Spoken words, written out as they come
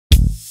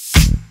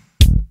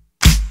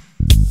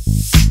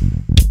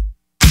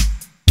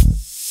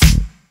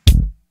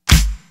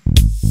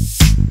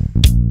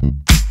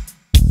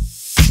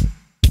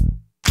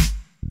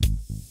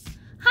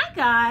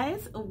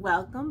guys,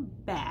 welcome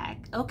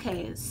back.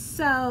 Okay,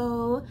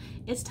 so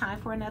it's time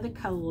for another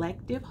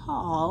collective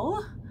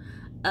haul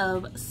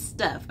of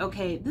stuff.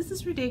 Okay, this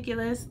is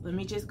ridiculous. Let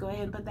me just go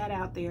ahead and put that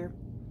out there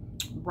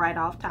right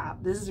off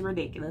top. This is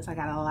ridiculous. I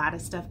got a lot of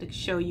stuff to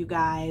show you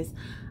guys.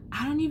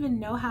 I don't even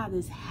know how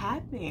this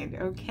happened,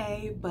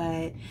 okay?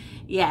 But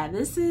yeah,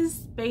 this is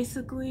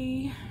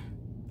basically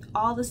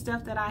all the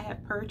stuff that I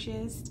have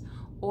purchased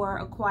or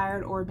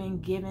acquired or been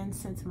given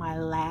since my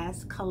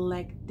last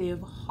collective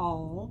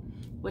haul,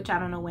 which I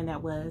don't know when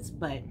that was,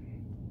 but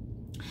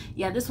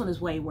yeah, this one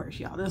is way worse,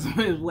 y'all. This one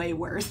is way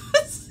worse.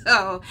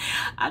 So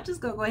I'm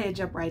just gonna go ahead and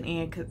jump right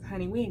in because,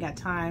 honey, we ain't got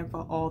time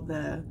for all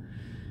the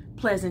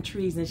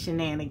pleasantries and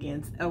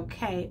shenanigans.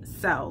 Okay,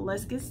 so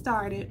let's get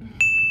started.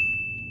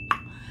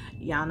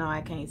 Y'all know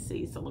I can't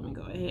see, so let me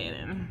go ahead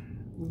and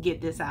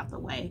get this out the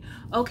way.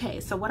 Okay,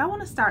 so what I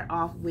want to start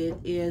off with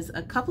is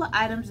a couple of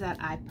items that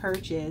I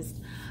purchased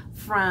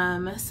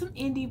from some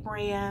indie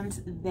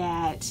brands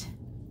that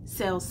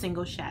sell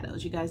single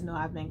shadows. You guys know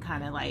I've been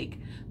kind of like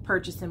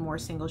purchasing more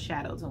single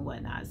shadows and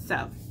whatnot.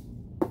 So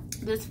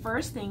this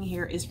first thing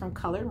here is from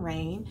Colored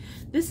Rain.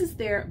 This is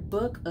their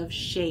book of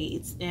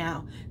shades.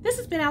 Now, this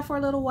has been out for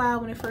a little while.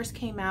 When it first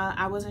came out,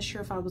 I wasn't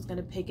sure if I was going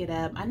to pick it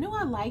up. I knew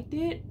I liked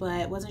it,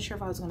 but wasn't sure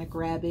if I was going to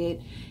grab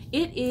it.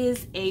 It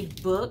is a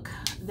book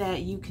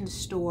that you can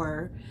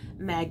store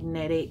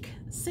magnetic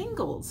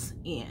singles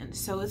in.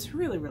 So it's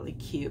really, really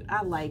cute.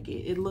 I like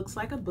it. It looks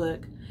like a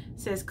book. It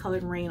says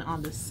Colored Rain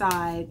on the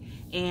side,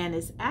 and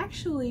it's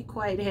actually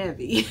quite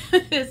heavy.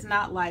 It's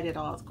not light at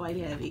all. It's quite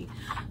heavy.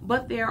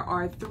 But there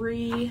are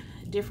 3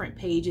 different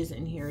pages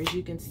in here. As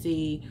you can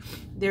see,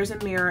 there's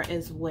a mirror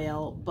as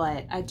well,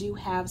 but I do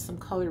have some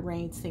Colored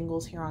Rain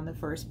singles here on the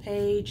first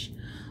page.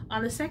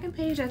 On the second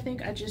page, I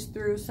think I just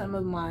threw some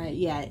of my,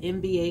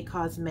 NBA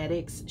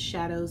Cosmetics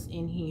shadows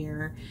in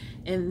here.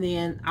 And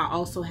then I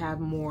also have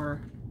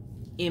more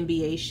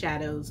NBA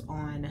shadows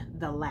on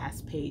the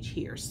last page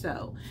here.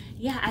 So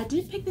yeah, I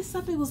did pick this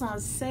up. It was on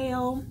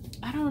sale.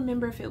 I don't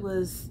remember if it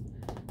was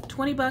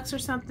 20 bucks or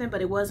something, but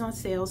it was on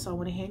sale, so I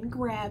went ahead and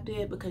grabbed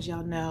it because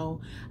y'all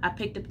know I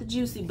picked up the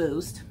Juicy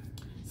Boost.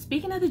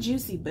 Speaking of the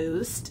Juicy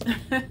Boost,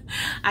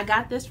 I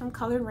got this from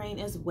Colored Rain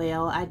as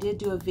well. I did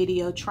do a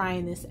video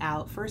trying this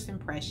out, first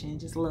impression,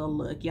 just a little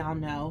look, y'all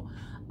know,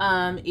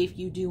 if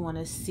you do want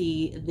to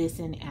see this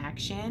in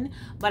action.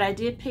 But I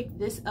did pick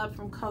this up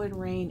from Colored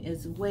Rain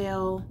as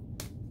well.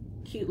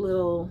 Cute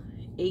little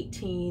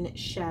 18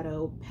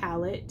 shadow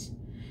palette.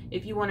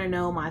 If you want to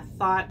know my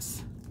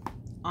thoughts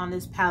on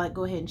this palette,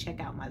 go ahead and check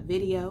out my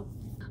video.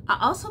 I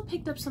also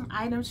picked up some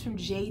items from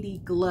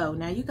Shady Glow.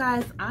 Now you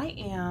guys, I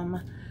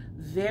am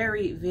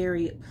very,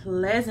 very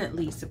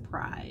pleasantly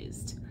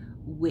surprised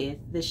with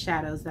the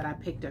shadows that I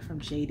picked up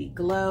from Shady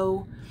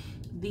Glow.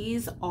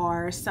 These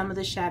are some of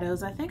the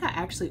shadows. I think I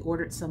actually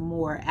ordered some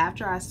more.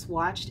 After I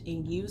swatched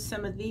and used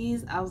some of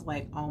these, I was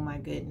like, oh my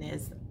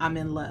goodness, I'm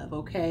in love,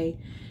 okay?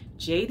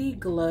 Shady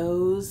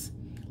Glow's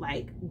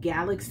like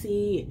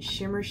Galaxy and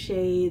Shimmer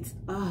shades,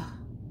 oh,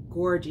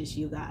 gorgeous,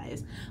 you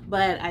guys.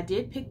 But I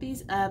did pick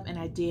these up, and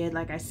I did,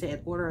 like I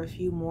said, order a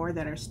few more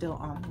that are still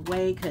on the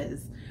way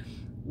because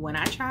when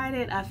I tried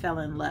it, I fell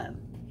in love.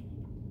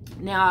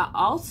 Now, I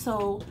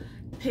also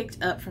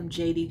picked up from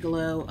Shady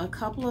Glow a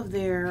couple of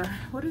their,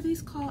 what are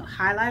these called?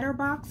 Highlighter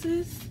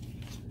boxes.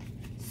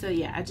 So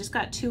yeah, I just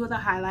got 2 of the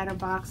highlighter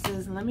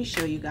boxes, and let me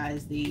show you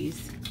guys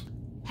these.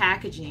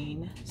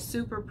 Packaging,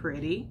 super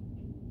pretty.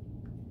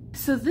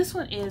 So this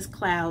one is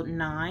Cloud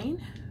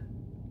 9.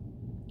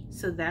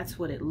 So that's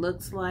what it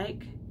looks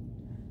like.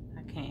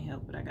 I can't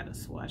help it, I gotta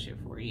swatch it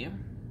for you.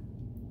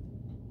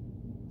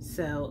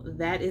 So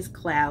that is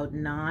Cloud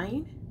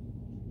 9.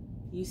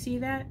 You see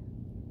that?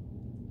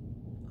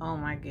 Oh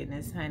my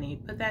goodness,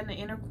 honey. Put that in the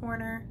inner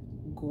corner.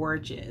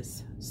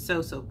 Gorgeous.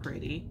 So, so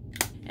pretty.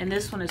 And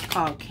this one is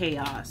called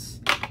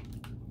Chaos.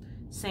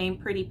 Same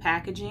pretty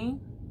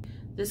packaging.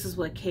 This is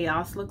what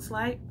Chaos looks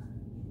like.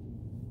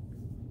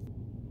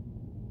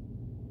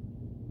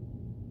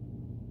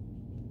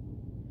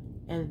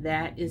 And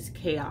that is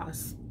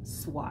Chaos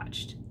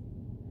swatched.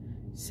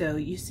 So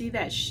you see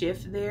that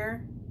shift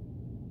there?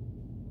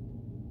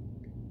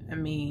 I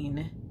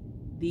mean,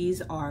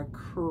 these are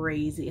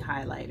crazy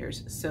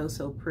highlighters. So,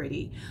 so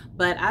pretty.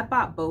 But I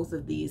bought both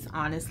of these,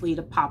 honestly,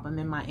 to pop them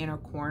in my inner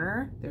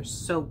corner. They're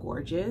so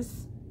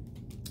gorgeous.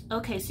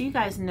 Okay, so you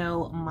guys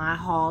know my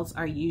hauls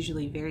are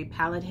usually very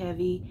palette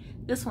heavy.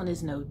 This one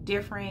is no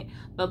different.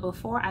 But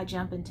before I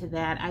jump into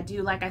that, I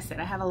do, like I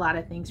said, I have a lot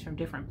of things from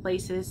different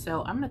places.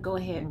 So I'm going to go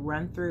ahead and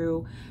run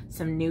through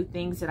some new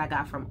things that I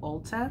got from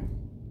Ulta.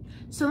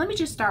 So let me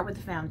just start with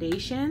the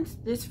foundations.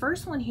 This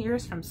first one here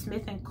is from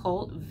Smith &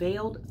 Colt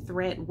Veiled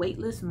Thread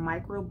Weightless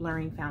Micro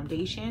Blurring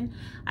Foundation.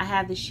 I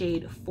have the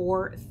shade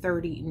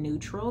 430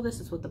 Neutral. This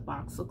is what the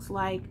box looks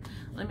like.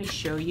 Let me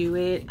show you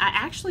it. I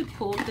actually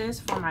pulled this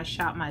for my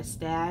Shop My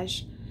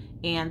Stash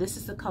and this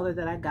is the color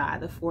that I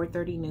got, the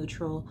 430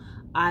 Neutral.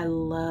 I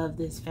love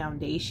this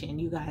foundation,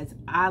 you guys.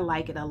 I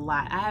like it a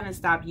lot. I haven't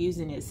stopped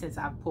using it since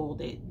I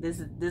pulled it. This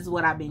is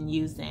what I've been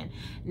using.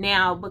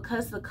 Now,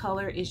 because the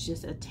color is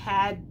just a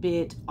tad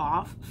bit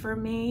off for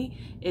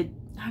me,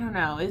 I don't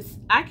know,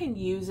 I can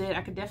use it.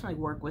 I could definitely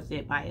work with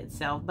it by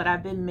itself, but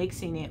I've been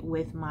mixing it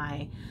with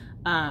my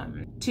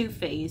Too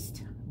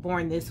Faced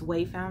Born This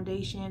Way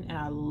foundation, and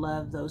I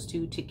love those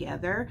two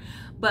together.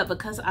 But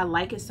because I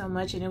like it so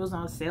much and it was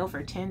on sale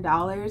for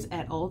 $10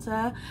 at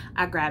Ulta,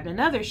 I grabbed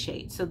another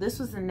shade. So this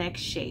was the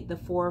next shade, the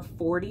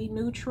 440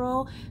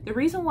 Neutral. The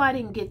reason why I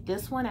didn't get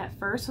this one at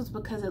first was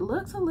because it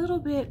looks a little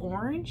bit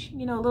orange,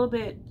 you know, a little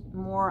bit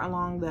more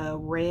along the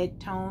red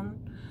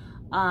tone,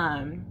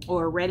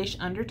 or reddish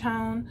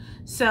undertone.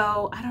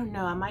 So I don't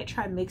know, I might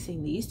try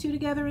mixing these two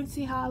together and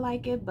see how I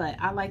like it. But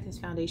I like this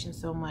foundation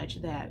so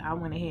much that I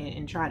went ahead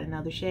and tried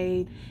another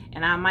shade,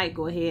 and I might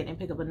go ahead and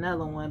pick up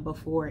another one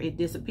before it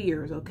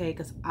disappears, okay,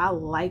 because I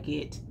like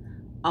it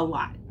a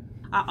lot.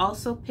 I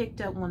also picked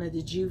up one of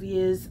the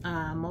Juvia's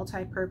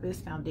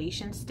multi-purpose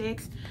foundation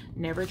sticks.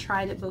 Never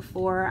tried it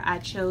before. I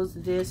chose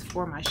this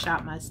for my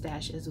Shop My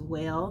Stash as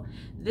well.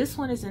 This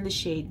one is in the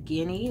shade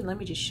Guinea. Let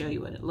me just show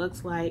you what it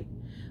looks like.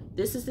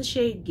 This is the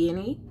shade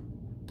Guinea.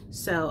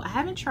 So I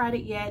haven't tried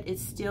it yet.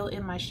 It's still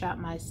in my Shop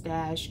My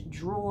Stash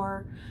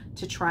drawer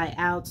to try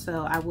out.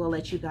 So I will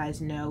let you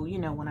guys know, you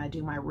know, when I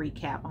do my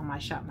recap on my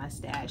Shop My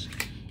Stash,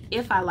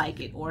 if I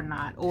like it or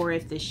not, or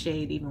if this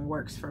shade even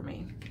works for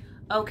me.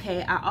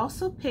 Okay, I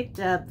also picked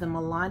up the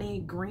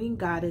Milani Green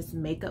Goddess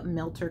Makeup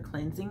Melter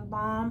Cleansing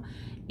Balm.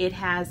 It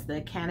has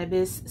the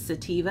cannabis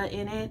sativa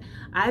in it.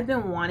 I've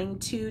been wanting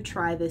to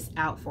try this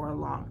out for a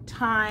long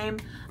time.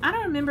 I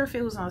don't remember if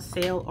it was on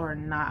sale or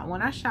not.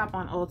 When I shop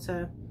on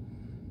Ulta,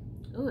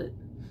 ooh, it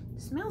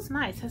smells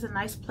nice. It has a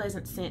nice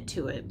pleasant scent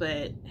to it.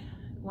 But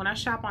when I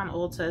shop on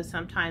Ulta,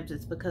 sometimes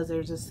it's because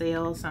there's a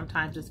sale.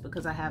 Sometimes it's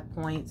because I have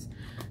points.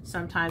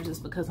 Sometimes it's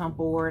because I'm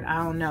bored.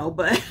 I don't know,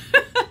 but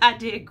I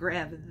did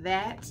grab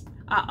that.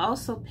 I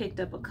also picked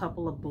up a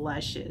couple of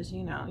blushes.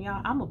 You know,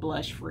 y'all, I'm a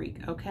blush freak,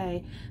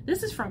 okay?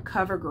 This is from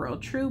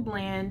CoverGirl, True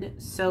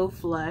Blend So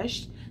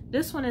Flushed.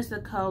 This one is the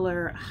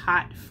color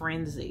Hot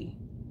Frenzy.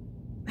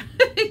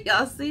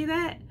 Y'all see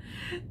that?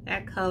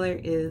 That color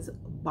is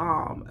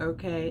bomb,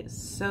 okay?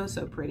 So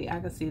pretty. I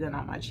can see that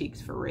on my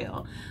cheeks for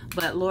real.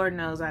 But Lord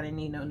knows I didn't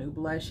need no new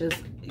blushes.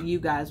 You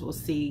guys will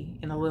see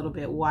in a little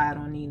bit why I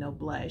don't need no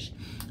blush.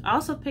 I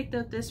also picked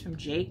up this from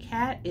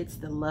J-Cat. It's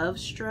the Love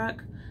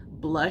Struck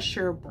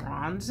Blusher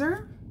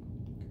Bronzer.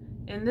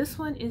 And this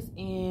one is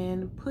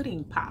in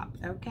Pudding Pop,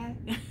 okay?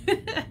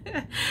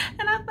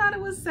 And I thought it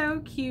was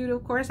so cute.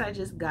 Of course, I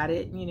just got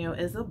it, you know,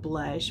 as a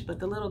blush, but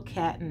the little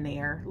cat in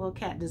there, little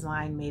cat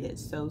design made it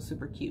so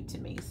super cute to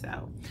me.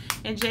 So,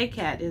 and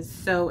J-Cat is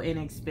so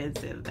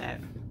inexpensive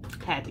that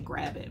I had to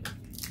grab it.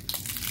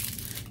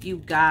 You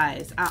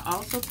guys, I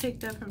also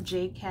picked up from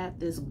J-Cat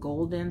this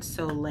Golden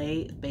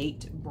Soleil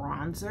Baked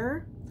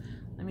Bronzer.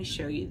 Let me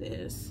show you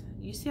this.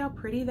 You see how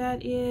pretty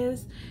that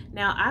is?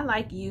 Now, I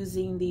like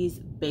using these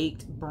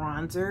baked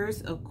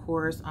bronzers, of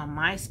course, on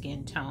my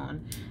skin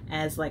tone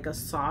as like a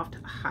soft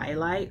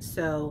highlight.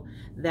 So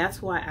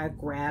that's why I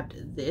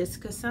grabbed this,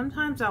 because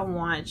sometimes I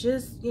want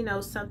just, you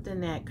know, something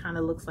that kind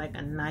of looks like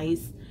a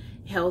nice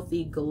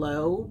healthy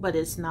glow, but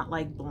it's not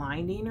like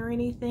blinding or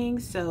anything.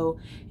 So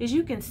as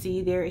you can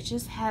see there, it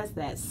just has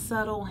that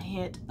subtle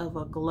hint of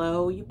a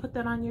glow. You put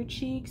that on your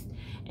cheeks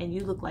and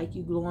you look like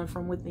you glowing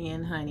from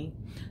within, honey.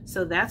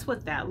 So that's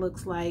what that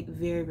looks like.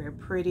 Very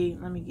pretty.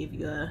 Let me give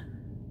you a,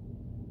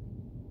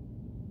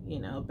 you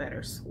know,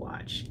 better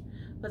swatch.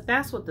 But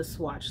that's what the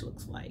swatch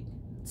looks like.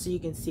 So you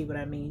can see what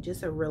I mean.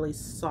 Just a really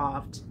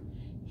soft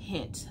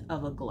hint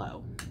of a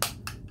glow.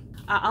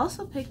 I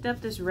also picked up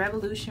this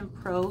Revolution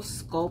Pro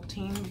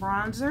Sculpting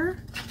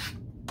Bronzer.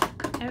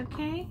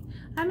 Okay,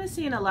 I've been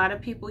seeing a lot of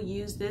people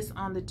use this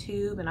on the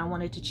tube and I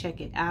wanted to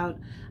check it out.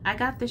 I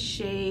got the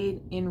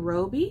shade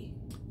Enrobe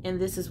and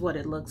this is what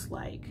it looks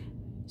like.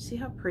 See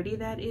how pretty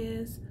that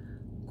is?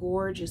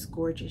 Gorgeous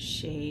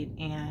shade,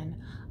 and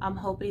I'm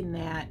hoping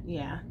that,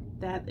 yeah,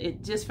 that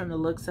it, just from the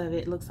looks of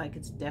it, looks like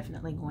it's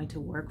definitely going to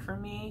work for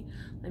me.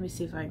 Let me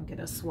see if I can get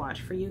a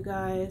swatch for you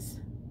guys.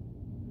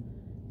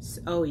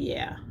 Oh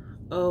yeah.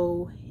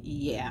 Oh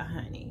yeah,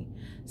 honey.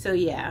 So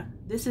yeah,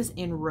 this is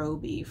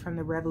Enrobe from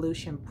the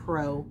Revolution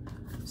Pro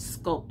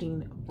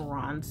Sculpting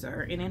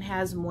Bronzer, and it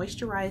has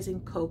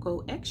moisturizing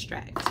cocoa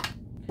extract.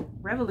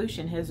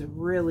 Revolution has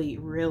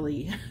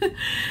really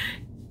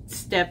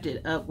stepped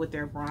it up with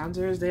their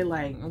bronzers. They're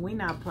like, we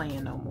not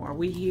playing no more.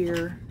 We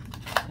here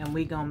and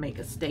we gonna make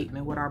a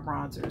statement with our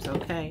bronzers,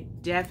 okay?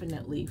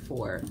 Definitely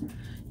for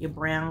your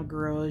brown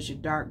girls, your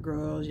dark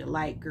girls, your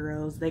light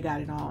girls. They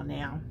got it all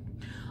now.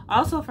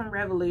 Also from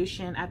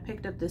Revolution, I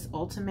picked up this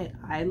Ultimate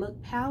Eye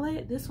Look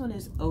palette. This one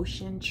is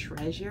Ocean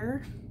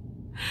Treasure.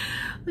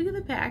 Look at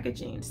the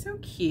packaging, so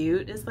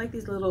cute. It's like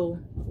these little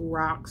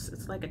rocks.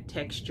 It's like a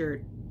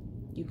textured,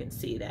 you can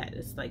see that.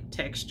 It's like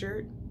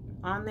textured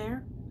on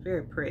there.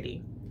 Very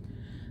pretty.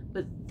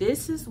 But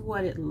this is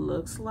what it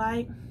looks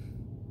like.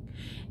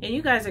 And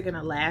you guys are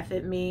gonna laugh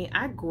at me.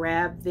 I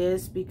grabbed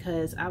this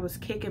because I was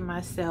kicking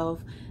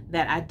myself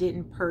that I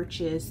didn't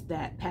purchase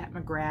that Pat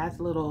McGrath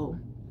little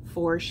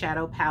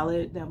foreshadow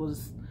palette that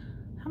was,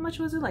 how much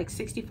was it? Like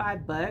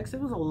 65 bucks. It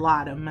was a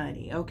lot of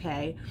money,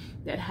 okay?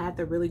 That had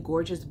the really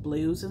gorgeous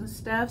blues and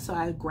stuff. So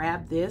I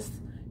grabbed this,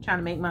 trying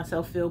to make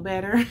myself feel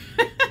better.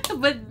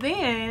 But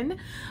then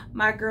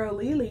my girl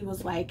Lily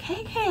was like,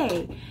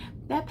 hey,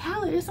 that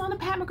palette is on the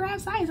Pat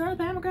McGrath site, it's on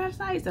the Pat McGrath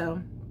site.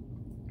 So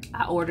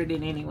I ordered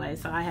it anyway,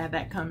 so I have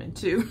that coming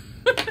too.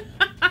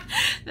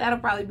 That'll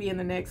probably be in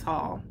the next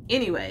haul.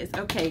 Anyways,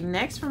 okay,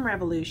 next from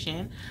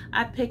Revolution,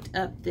 I picked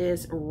up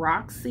this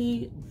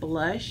Roxy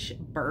Blush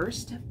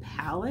Burst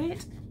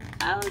palette.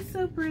 Oh, it's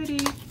so pretty.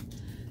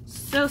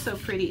 So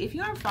pretty. If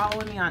you aren't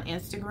following me on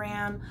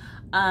Instagram,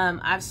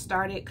 I've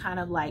started kind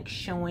of like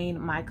showing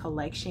my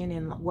collection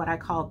in what I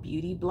call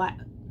beauty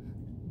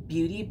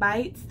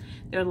bites.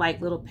 They're like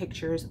little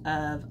pictures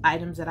of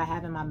items that I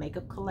have in my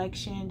makeup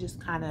collection, just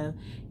kind of,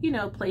 you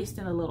know, placed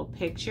in a little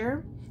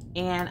picture.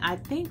 And I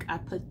think I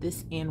put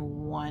this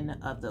in one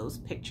of those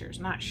pictures,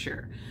 not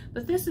sure.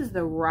 But this is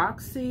the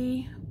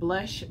Roxy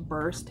Blush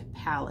Burst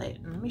palette.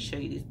 And let me show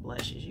you these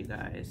blushes, you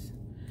guys.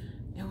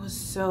 It was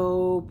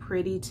so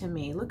pretty to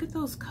me. Look at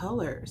those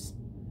colors.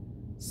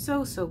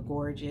 So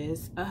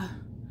gorgeous.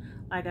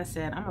 Like I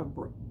said, I'm a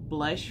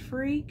blush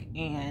freak,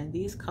 and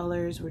these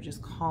colors were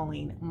just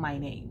calling my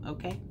name,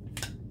 okay?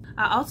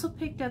 I also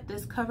picked up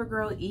this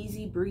CoverGirl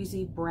Easy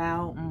Breezy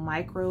Brow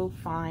Micro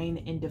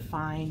Fine and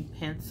Define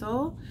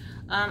Pencil.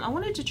 I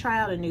wanted to try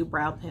out a new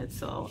brow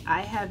pencil.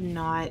 I have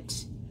not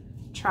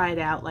tried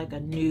out like a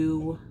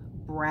new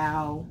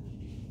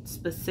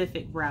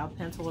specific brow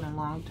pencil in a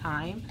long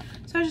time,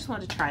 so I just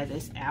wanted to try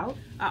this out.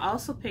 I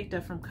also picked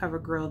up from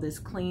CoverGirl this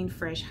Clean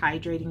Fresh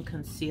Hydrating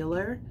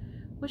Concealer.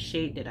 What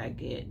shade did I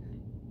get?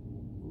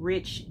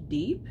 Rich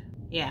Deep.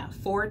 Yeah,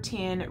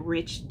 410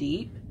 Rich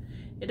Deep.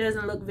 It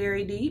doesn't look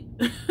very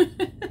deep.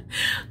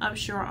 I'm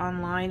sure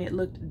online it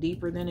looked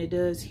deeper than it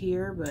does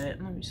here, but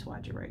let me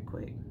swatch it right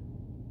quick.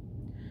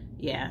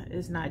 Yeah,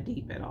 it's not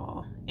deep at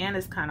all. And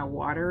it's kind of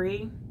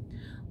watery,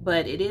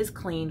 but it is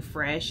Clean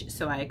Fresh,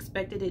 so I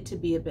expected it to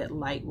be a bit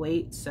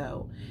lightweight.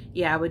 So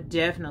yeah, I would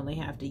definitely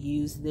have to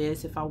use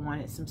this if I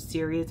wanted some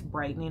serious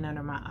brightening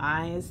under my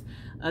eyes.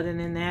 Other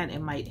than that,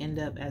 it might end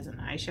up as an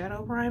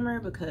eyeshadow primer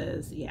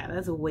because yeah,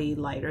 that's way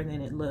lighter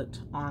than it looked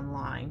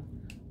online.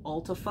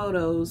 Ulta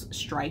Photos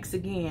strikes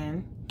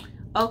again.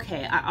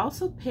 Okay, I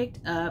also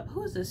picked up,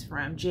 who is this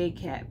from?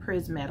 J-Cat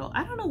Prismetal.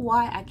 I don't know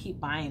why I keep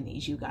buying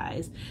these, you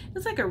guys.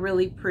 It's like a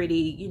really pretty,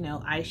 you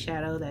know,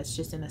 eyeshadow that's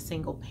just in a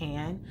single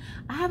pan.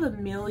 I have a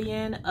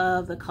million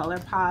of the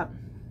ColourPop,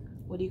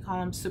 what do you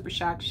call them, Super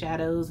Shock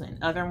shadows, and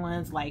other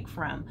ones like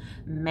from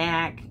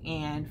MAC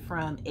and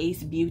from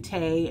Ace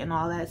Beauté and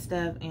all that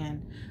stuff,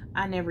 and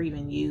I never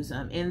even use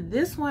them. And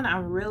this one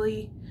I'm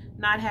really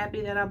not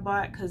happy that I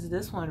bought because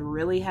this one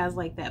really has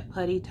like that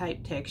putty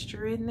type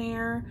texture in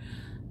there.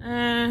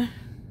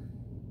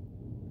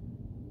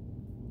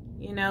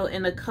 You know,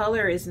 and the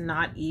color is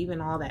not even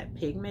all that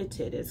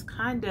pigmented. It's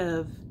kind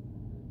of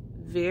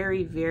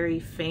very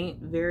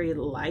faint, very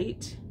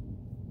light.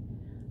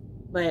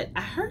 But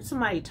I heard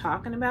somebody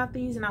talking about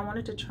these and I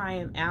wanted to try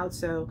them out,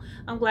 so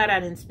I'm glad I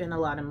didn't spend a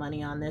lot of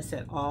money on this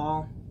at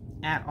all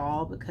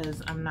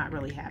because I'm not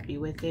really happy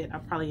with it.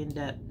 I'll probably end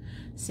up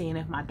seeing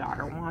if my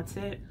daughter wants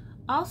it.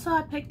 Also,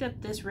 I picked up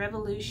this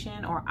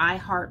Revolution or I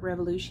Heart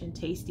Revolution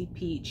Tasty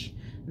Peach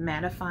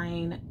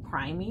mattifying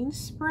priming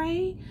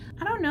spray.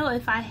 I don't know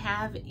if I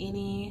have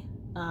any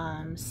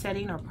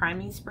setting or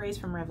priming sprays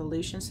from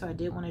Revolution, so I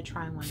did want to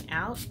try one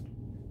out.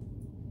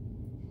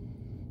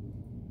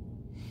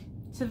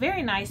 It's a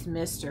very nice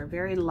mister,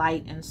 very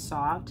light and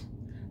soft.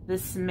 The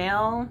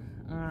smell,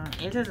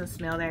 it doesn't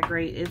smell that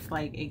great. It's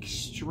like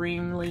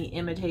extremely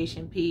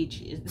imitation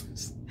peach.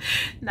 It's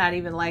not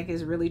even like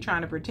it's really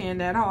trying to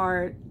pretend that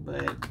hard,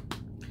 but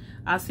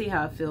I'll see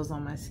how it feels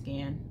on my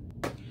skin.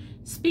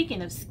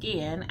 Speaking of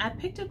skin, I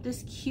picked up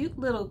this cute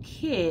little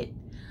kit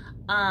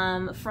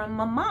from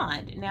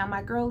Maman. Now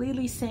my girl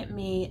Lily sent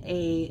me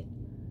a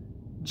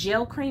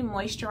gel cream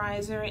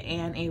moisturizer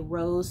and a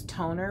rose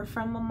toner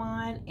from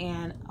Maman,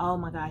 and oh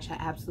my gosh, I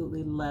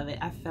absolutely love it.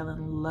 I fell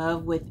in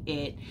love with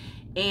it,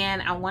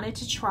 and I wanted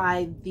to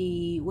try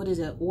the, what is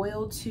it,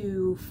 oil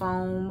to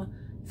foam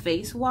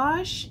face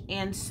wash,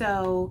 and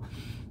so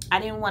I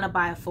didn't want to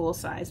buy a full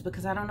size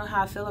because I don't know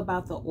how I feel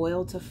about the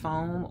oil to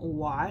foam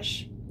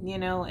wash, you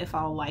know, if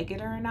I'll like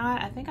it or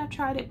not. I think I've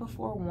tried it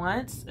before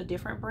once, a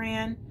different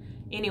brand.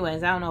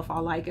 Anyways, I don't know if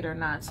I'll like it or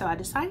not. So I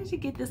decided to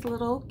get this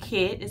little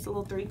kit. It's a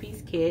little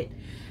 3-piece kit.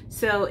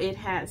 So it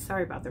has,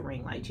 sorry about the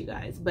ring light, you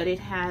guys, but it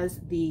has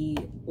the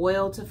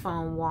oil to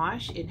foam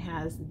wash, it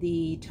has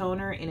the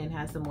toner, and it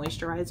has the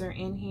moisturizer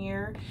in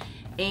here.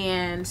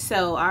 And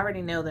so I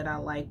already know that I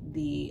like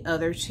the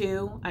other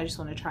two. I just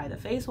want to try the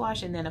face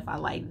wash, and then if I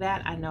like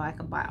that, I know I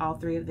can buy all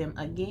 3 of them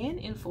again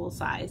in full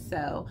size.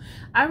 So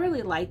I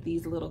really like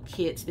these little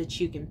kits that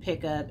you can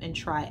pick up and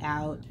try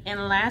out.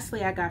 And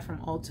lastly, I got from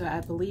Ulta, I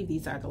believe these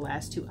these are the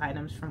last two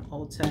items from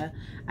Ulta.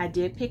 I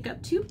did pick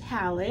up two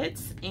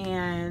palettes,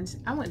 and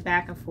I went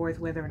back and forth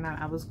whether or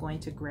not I was going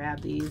to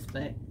grab these,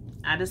 but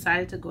I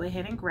decided to go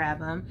ahead and grab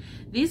them.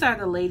 These are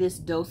the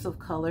latest Dose of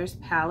Colors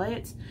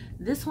palettes.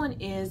 This one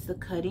is the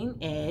Cutting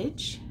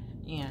Edge,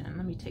 and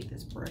let me take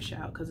this brush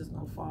out because it's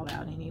gonna fall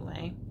out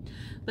anyway.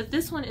 But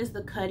this one is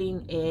the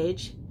Cutting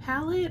Edge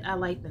palette. I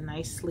like the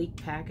nice sleek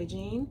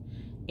packaging,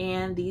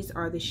 and these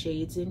are the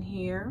shades in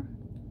here.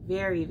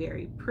 Very,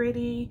 very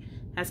pretty.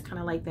 Has kind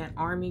of like that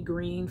army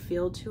green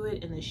feel to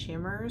it, and the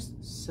shimmers,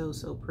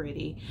 so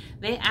pretty.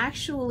 They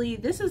actually,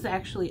 this is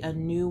actually a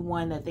new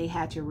one that they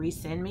had to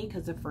resend me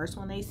because the first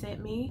one they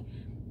sent me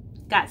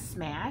got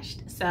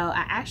smashed. So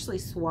I actually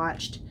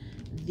swatched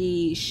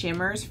the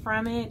shimmers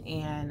from it,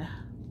 and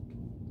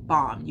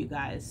bomb, you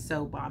guys,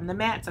 so bomb. The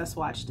mattes I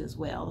swatched as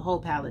well. The whole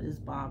palette is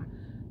bomb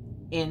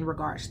in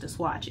regards to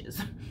swatches.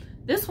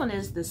 This one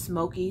is the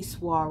Smoky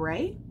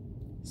Soiree.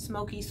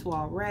 Smoky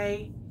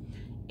Soiree.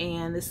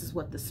 And this is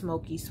what the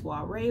Smoky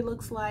Soiree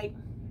looks like.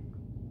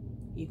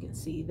 You can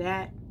see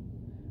that.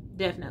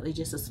 Definitely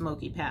just a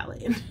smoky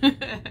palette.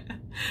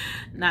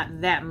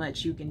 Not that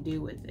much you can do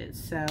with it.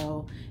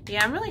 So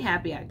yeah, I'm really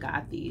happy I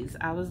got these.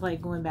 I was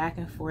like going back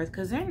and forth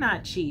because they're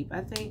not cheap. I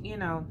think, you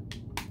know,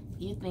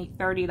 you think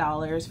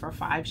 $30 for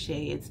 5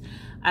 shades.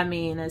 I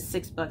mean, it's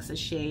 $6 a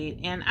shade.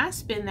 And I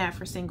spend that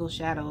for single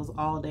shadows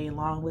all day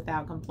long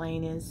without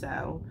complaining.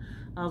 So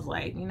I was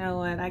like, you know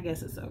what? I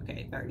guess it's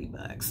okay, 30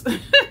 bucks.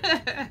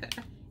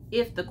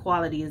 If the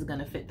quality is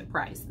gonna fit the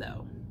price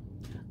though.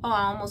 Oh,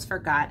 I almost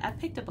forgot. I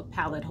picked up a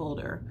palette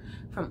holder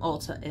from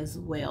Ulta as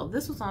well.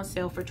 This was on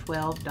sale for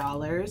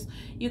 $12.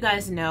 You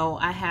guys know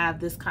I have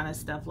this kind of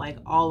stuff like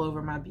all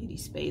over my beauty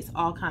space,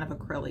 all kind of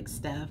acrylic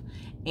stuff.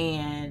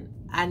 And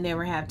I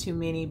never have too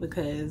many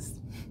because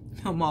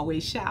I'm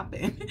always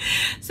shopping.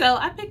 So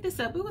I picked this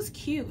up. It was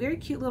cute, very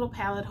cute little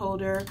palette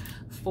holder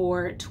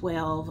for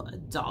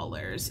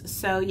 $12.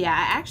 So yeah,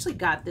 I actually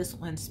got this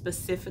one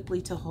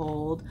specifically to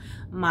hold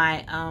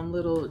my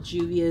little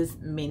Juvia's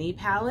mini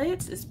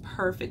palettes. It's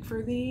perfect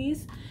for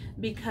these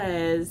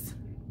because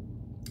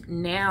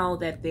now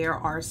that there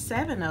are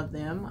 7 of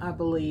them, I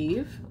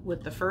believe,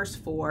 with the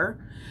first 4,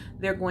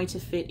 they're going to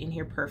fit in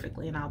here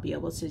perfectly, and I'll be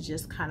able to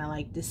just kind of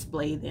like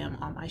display them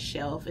on my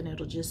shelf, and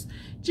it'll just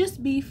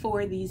be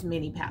for these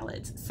mini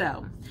palettes.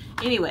 So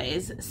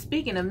anyways,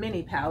 speaking of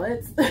mini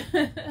palettes,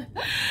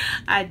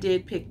 I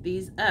did pick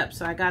these up.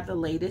 So I got the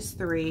latest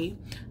 3.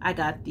 I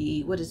got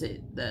the, what is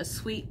it, the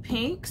Sweet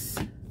Pinks,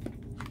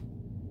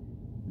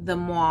 the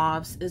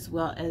Mauves, as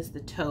well as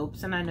the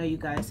Taupes. And I know you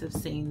guys have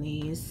seen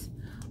these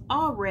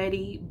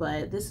already,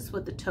 but this is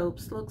what the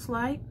Taupes looks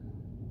like.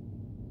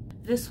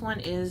 This one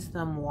is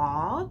the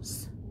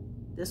Mauves.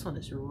 This one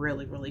is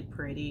really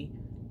pretty,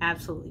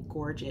 absolutely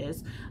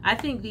gorgeous. I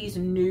think these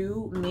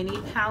new mini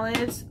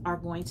palettes are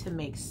going to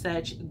make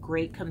such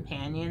great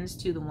companions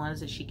to the ones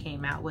that she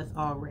came out with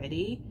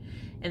already.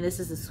 And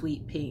this is the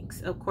Sweet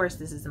Pinks. Of course,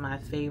 this is my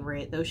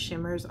favorite. Those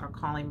shimmers are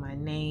calling my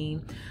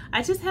name.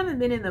 I just haven't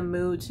been in the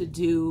mood to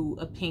do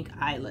a pink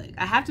eye look.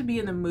 I have to be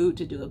in the mood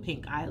to do a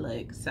pink eye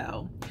look.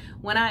 So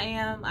when I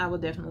am, I will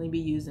definitely be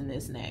using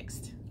this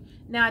next.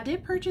 Now, I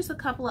did purchase a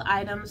couple of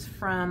items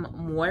from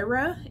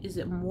Moira. Is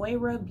it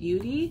Moira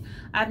Beauty?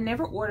 I've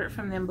never ordered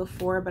from them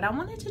before, but I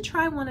wanted to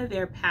try one of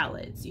their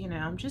palettes. You know,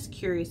 I'm just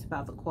curious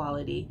about the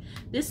quality.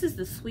 This is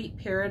the Sweet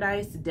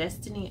Paradise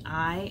Destiny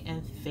Eye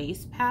and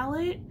Face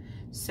palette.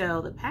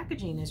 So the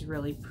packaging is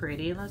really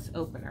pretty. Let's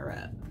open her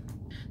up.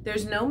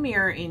 There's no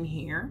mirror in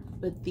here,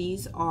 but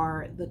these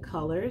are the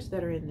colors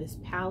that are in this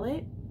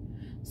palette.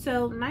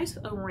 So nice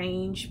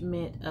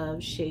arrangement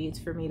of shades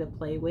for me to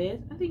play with.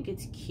 I think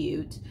it's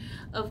cute.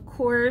 Of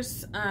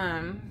course,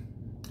 I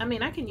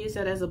mean, I can use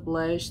that as a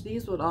blush.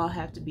 These would all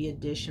have to be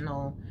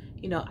additional,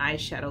 you know,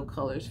 eyeshadow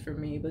colors for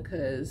me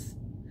because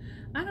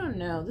I don't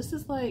know. This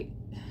is like,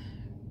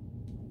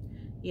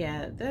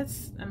 yeah,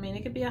 that's, I mean,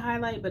 it could be a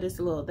highlight, but it's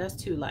a little, that's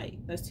too light.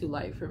 That's too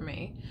light for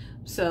me.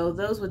 So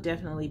those would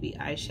definitely be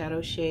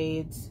eyeshadow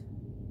shades.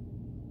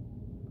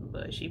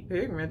 But she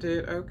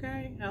pigmented,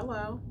 okay,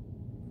 hello.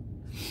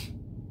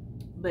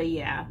 But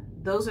yeah,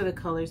 those are the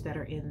colors that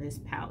are in this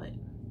palette.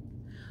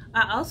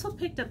 I also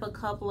picked up a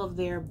couple of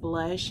their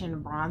blush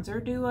and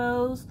bronzer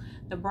duos.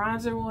 The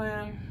bronzer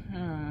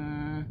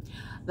one,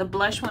 the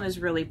blush one is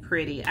really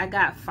pretty. I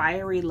got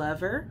Fiery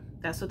Lover.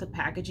 That's what the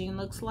packaging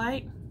looks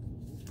like.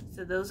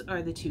 So those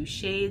are the 2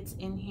 shades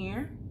in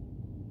here.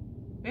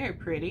 Very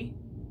pretty.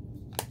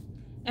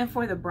 And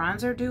for the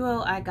bronzer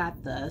duo, I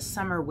got the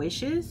Summer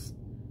Wishes.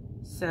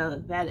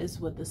 So that is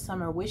what the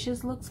Summer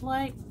Wishes looks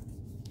like.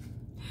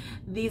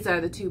 These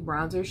are the 2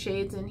 bronzer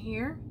shades in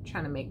here. I'm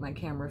trying to make my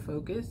camera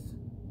focus.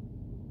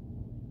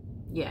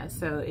 Yeah,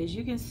 so as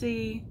you can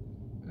see,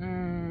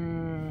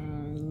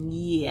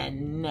 yeah,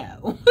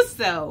 no.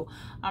 So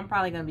I'm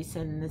probably gonna be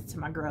sending this to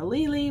my girl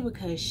Lily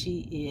because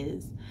she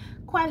is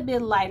quite a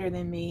bit lighter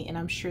than me, and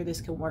I'm sure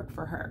this can work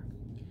for her.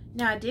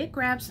 Now, I did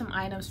grab some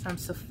items from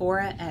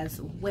Sephora as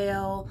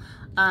well.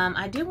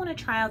 I did want to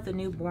try out the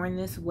new Born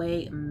This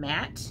Way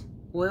matte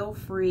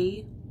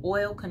oil-free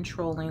oil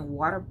controlling,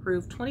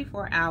 waterproof,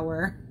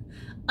 24-hour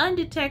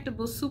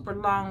undetectable super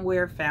long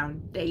wear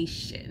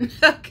foundation.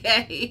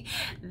 Okay,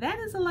 that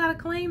is a lot of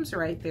claims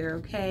right there.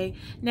 Okay,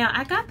 now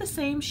I got the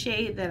same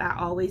shade that I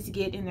always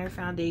get in their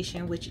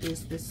foundation, which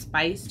is the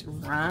spiced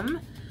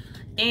rum,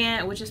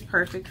 and which is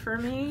perfect for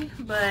me,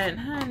 but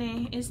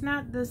honey, it's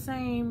not the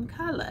same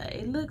color.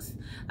 It looks,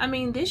 I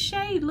mean, this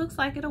shade looks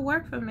like it'll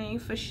work for me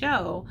for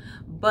sure,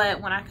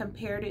 but when I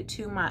compared it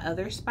to my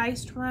other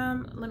spiced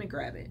rum, let me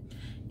grab it,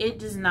 it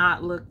does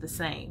not look the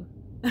same.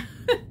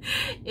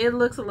 It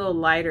looks a little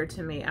lighter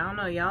to me. I don't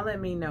know, y'all let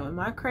me know, am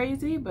I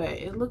crazy? But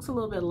it looks a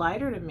little bit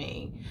lighter to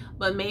me,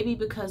 but maybe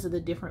because of the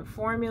different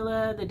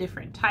formula, the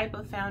different type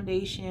of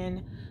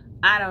foundation,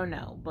 I don't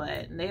know,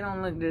 but they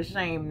don't look the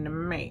same to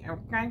me.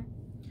 Okay,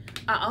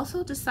 I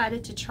also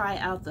decided to try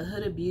out the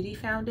Huda Beauty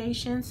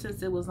foundation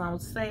since it was on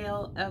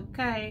sale.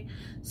 Okay,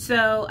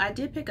 so I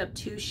did pick up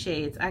 2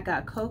 shades. I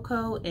got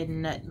Cocoa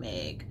and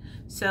Nutmeg.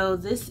 So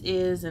this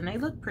is, and they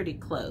look pretty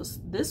close,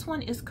 this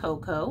one is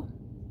Cocoa.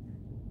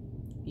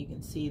 You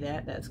can see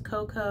that, that's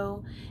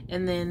Cocoa,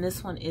 and then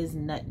this one is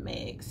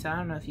Nutmeg. So I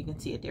don't know if you can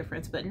see a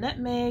difference, but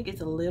Nutmeg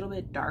is a little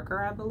bit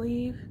darker, I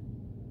believe.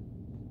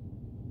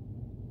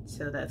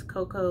 So that's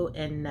Cocoa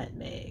and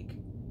Nutmeg.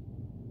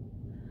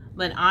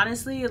 But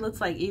honestly, it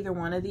looks like either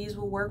one of these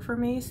will work for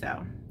me,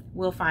 so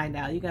we'll find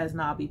out. You guys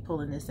know I'll be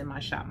pulling this in my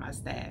Shop My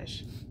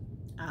Stash.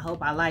 I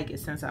hope I like it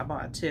since I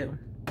bought 2.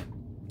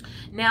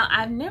 Now,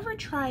 I've never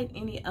tried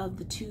any of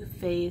the Too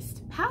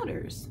Faced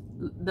powders,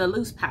 the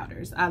loose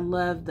powders. I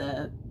love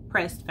the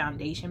pressed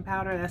foundation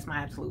powder, that's my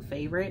absolute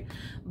favorite,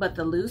 but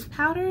the loose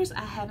powders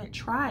I haven't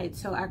tried.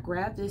 So I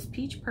grabbed this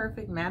Peach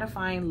Perfect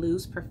Mattifying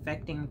Loose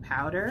Perfecting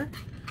Powder.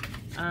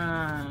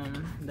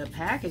 The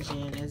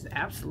packaging is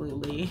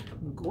absolutely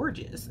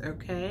gorgeous.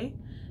 Okay,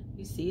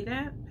 you see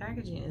that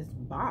packaging is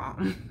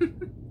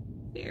bomb.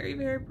 Very,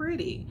 very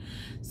pretty.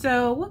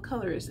 So what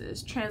color is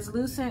this?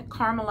 Translucent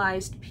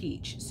Caramelized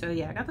Peach. So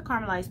yeah, I got the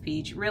Caramelized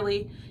Peach,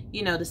 really,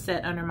 you know, to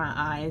set under my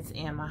eyes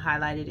and my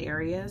highlighted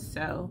areas.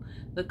 So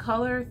the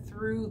color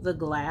through the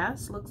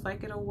glass looks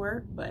like it'll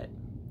work, but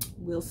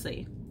we'll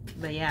see.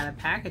 But yeah, the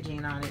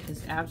packaging on it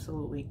is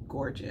absolutely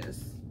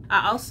gorgeous.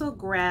 I also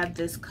grabbed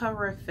this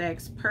Cover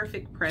FX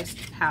Perfect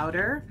Pressed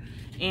Powder,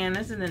 and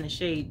this is in the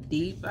shade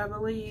Deep, I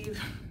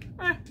believe.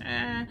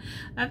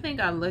 I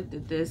think I looked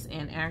at this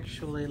and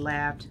actually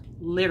laughed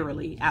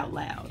literally out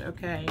loud,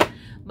 okay?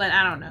 But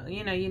I don't know,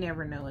 you know, you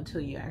never know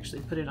until you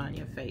actually put it on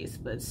your face,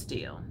 but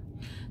still.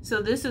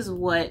 So this is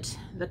what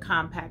the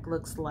compact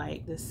looks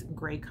like, this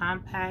gray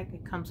compact.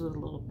 It comes with a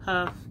little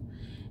puff,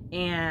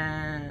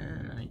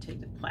 and let me take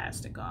the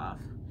plastic off.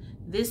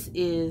 This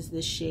is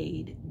the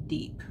shade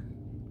Deep.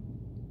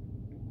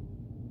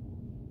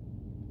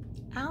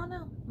 I don't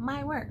know,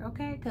 might work,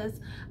 okay?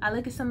 Because I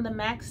look at some of the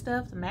MAC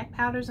stuff, the MAC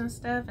powders and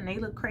stuff, and they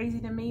look crazy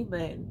to me,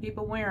 but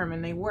people wear them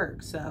and they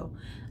work. So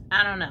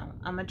I don't know,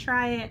 I'm gonna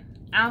try it.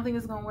 I don't think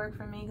it's gonna work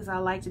for me because I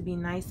like to be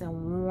nice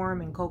and warm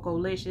and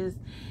cocoa-licious,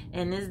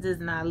 and this does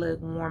not look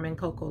warm and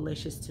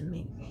cocoa-licious to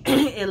me.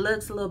 It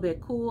looks a little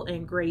bit cool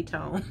and gray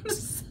tone.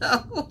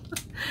 So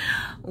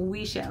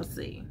we shall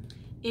see.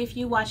 If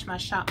you watch my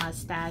Shop My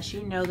Stash,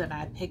 you know that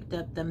I picked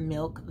up the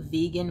Milk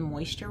Vegan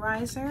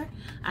Moisturizer.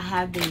 I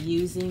have been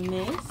using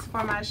this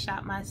for my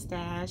Shop My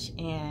Stash,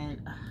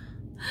 and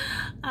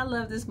I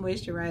love this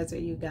moisturizer,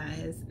 you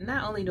guys.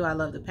 Not only do I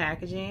love the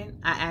packaging,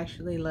 I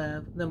actually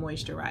love the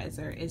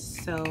moisturizer.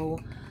 It's so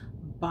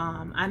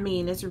bomb. I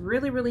mean, it's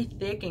really, really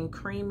thick and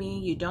creamy.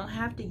 You don't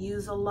have to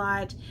use a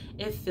lot.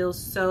 It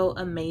feels so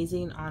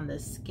amazing on the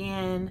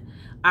skin.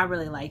 I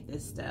really like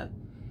this stuff.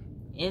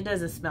 It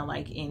doesn't smell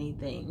like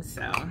anything,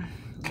 so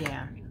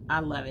yeah, I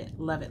love it,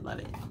 love it, love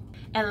it.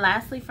 And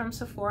lastly, from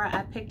Sephora,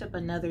 I picked up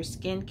another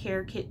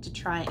skincare kit to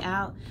try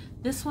out.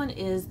 This one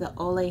is the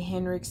Ole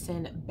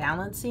Henriksen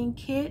Balancing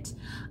Kit.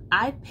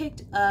 I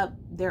picked up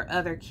their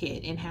other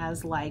kit. It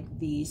has like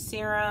the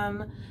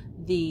serum,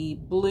 the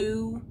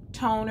blue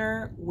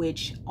toner,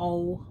 which,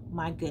 oh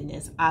my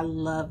goodness, I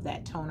love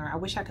that toner. I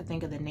wish I could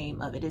think of the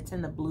name of it. It's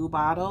in the blue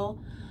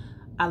bottle.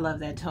 I love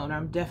that toner.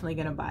 I'm definitely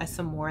gonna buy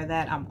some more of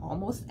that. I'm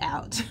almost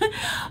out.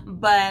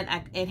 But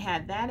it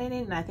had that in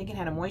it, and I think it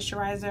had a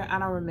moisturizer. I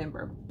don't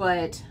remember,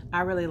 but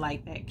I really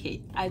like that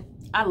kit.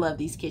 I love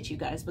these kits, you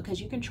guys, because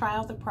you can try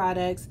out the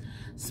products,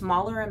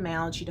 smaller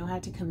amounts. You don't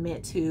have to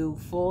commit to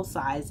full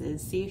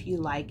sizes. See if you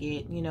like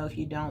it. You know, if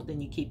you don't,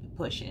 then you keep it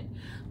pushing.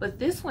 But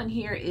this one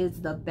here is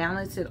the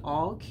Balance It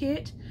All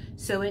kit.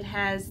 So it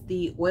has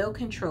the oil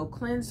control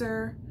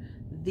cleanser,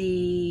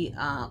 the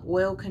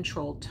oil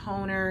control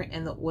toner,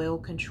 and the oil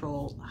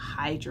control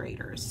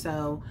hydrator.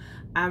 So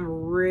I'm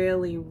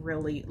really,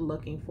 really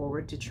looking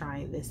forward to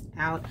trying this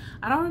out.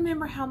 I don't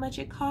remember how much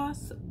it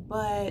costs,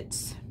 but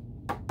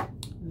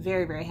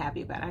very, very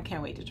happy about it. I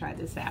can't wait to try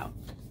this out.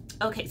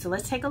 Okay, so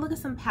let's take a look at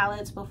some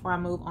palettes before I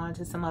move on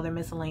to some other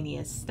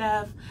miscellaneous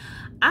stuff.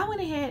 I went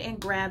ahead and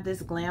grabbed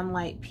this Glam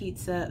Light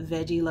Pizza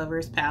Veggie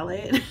Lovers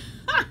palette.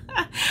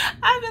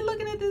 I've been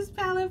looking at this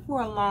palette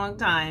for a long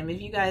time.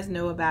 If you guys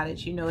know about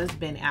it, you know it's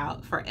been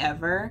out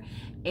forever.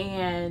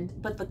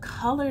 But the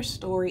color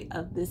story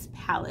of this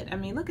palette, I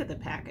mean, look at the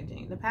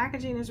packaging. The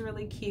packaging is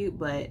really cute,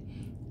 but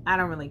I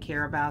don't really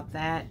care about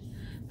that.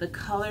 The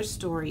color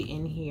story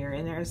in here,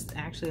 and there's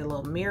actually a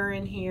little mirror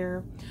in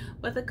here,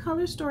 but the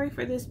color story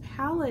for this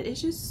palette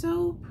is just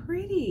so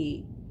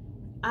pretty.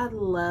 I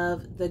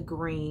love the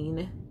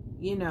green,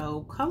 you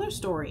know, color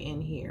story in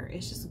here.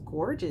 It's just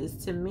gorgeous.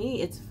 To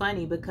me, it's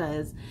funny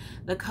because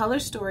the color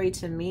story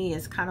to me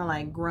is kind of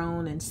like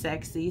grown and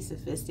sexy,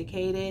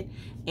 sophisticated,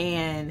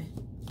 and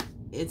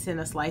it's in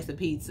a slice of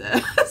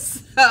pizza.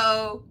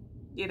 So,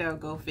 you know,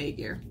 go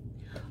figure.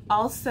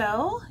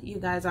 Also, you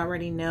guys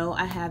already know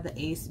I have the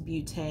Ace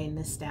Beauté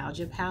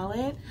Nostalgia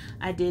palette.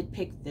 I did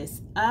pick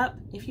this up.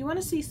 If you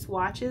want to see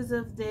swatches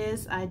of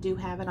this, I do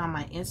have it on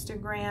my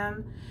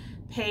Instagram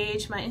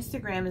page. My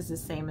Instagram is the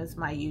same as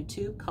my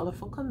YouTube,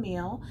 Colorful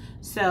Kalmele.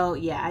 So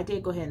yeah, I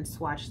did go ahead and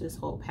swatch this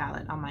whole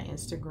palette on my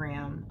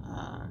Instagram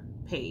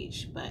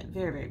page, but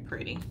very, very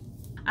pretty.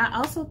 I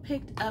also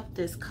picked up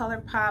this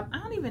ColourPop. I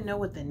don't even know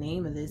what the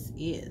name of this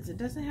is. It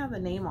doesn't have a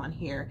name on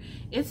here.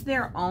 It's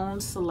their own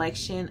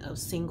selection of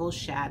single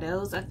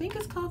shadows. I think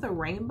it's called the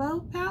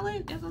Rainbow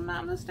palette, if I'm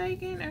not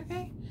mistaken,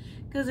 okay?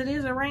 Because it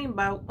is a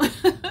rainbow.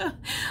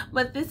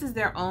 But this is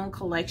their own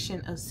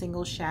collection of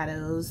single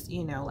shadows,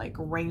 you know, like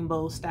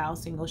rainbow style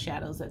single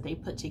shadows that they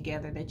put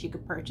together that you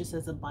could purchase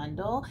as a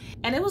bundle.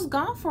 And it was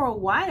gone for a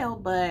while,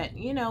 but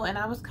you know, and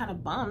I was kind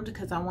of bummed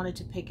because I wanted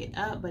to pick it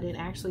up, but it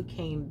actually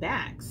came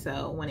back.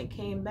 So when it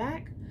came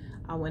back,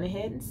 I went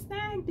ahead and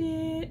snagged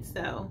it.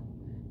 So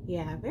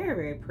yeah, very,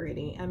 very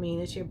pretty. I mean,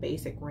 it's your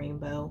basic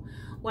rainbow.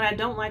 What I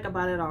don't like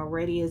about it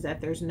already is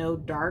that there's no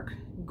dark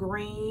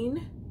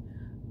green.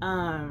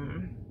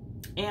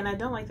 And I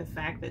don't like the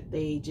fact that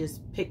they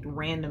just picked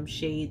random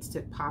shades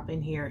to pop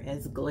in here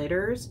as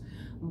glitters.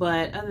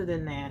 But other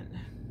than that,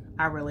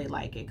 I really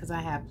like it because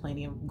I have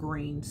plenty of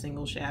green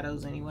single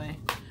shadows anyway.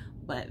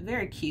 But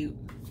very cute.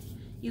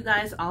 You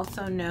guys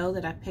also know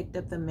that I picked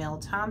up the Mel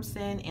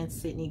Thompson and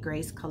Sydney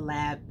Grace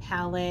collab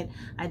palette.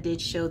 I did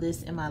show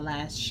this in my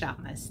last Shop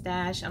My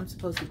Stash. I'm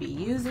supposed to be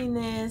using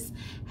this,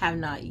 have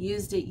not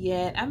used it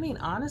yet. I mean,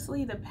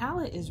 honestly, the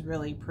palette is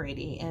really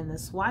pretty and the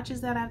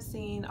swatches that I've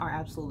seen are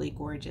absolutely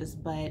gorgeous,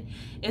 but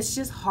it's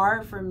just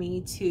hard for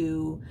me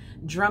to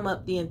drum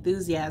up the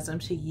enthusiasm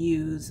to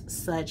use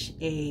such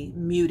a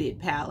muted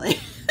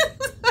palette.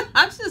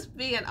 I'm just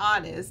being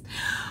honest,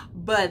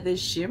 but the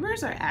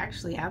shimmers are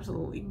actually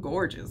absolutely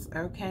gorgeous.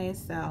 Okay,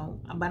 so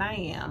but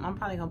I'm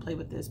probably gonna play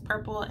with this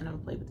purple and I'm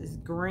gonna play with this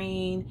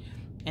green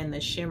and the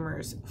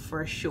shimmers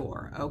for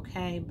sure.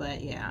 Okay,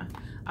 but yeah,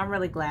 I'm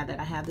really glad that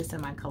I have this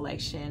in my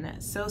collection.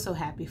 So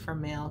happy for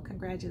Mel.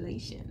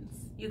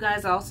 Congratulations. You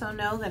guys also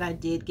know that I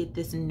did get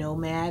this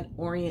Nomad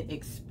Orient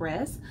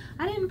Express.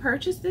 I didn't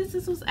purchase this.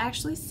 This was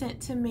actually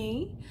sent to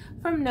me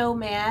from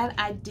Nomad.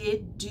 I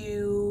did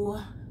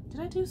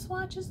I do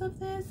swatches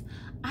of this?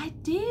 I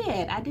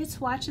did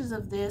swatches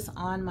of this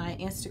on my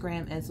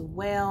Instagram as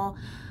well.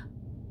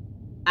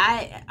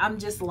 I'm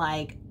just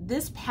like,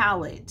 this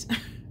palette,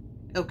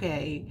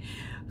 okay,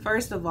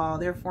 first of all,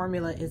 their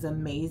formula is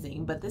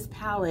amazing, but this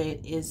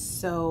palette is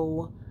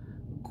so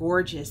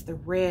gorgeous. The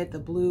red, the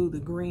blue, the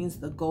greens,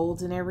 the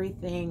golds and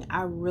everything.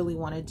 I really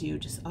want to do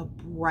just a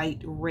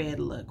bright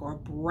red look or a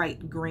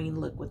bright green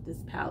look with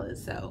this palette.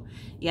 So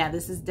yeah,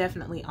 this is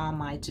definitely on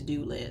my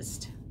to-do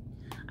list.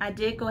 I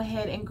did go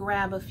ahead and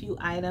grab a few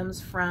items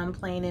from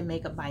Playing in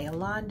Makeup by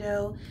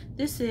Yolando.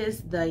 This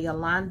is the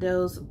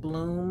Yolando's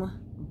Bloom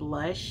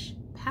Blush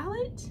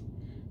palette.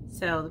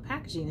 So the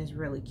packaging is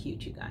really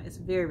cute, you guys.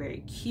 Very,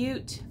 very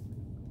cute.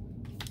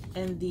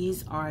 And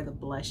these are the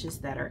blushes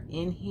that are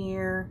in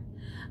here.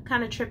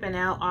 Kind of tripping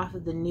out off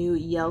of the new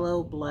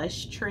yellow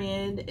blush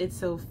trend. It's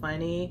so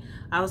funny.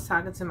 I was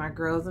talking to my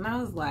girls and I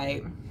was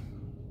like,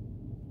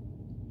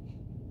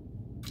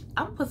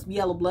 I'm gonna put some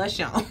yellow blush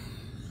on.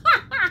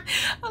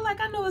 I'm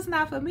like, I know it's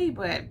not for me,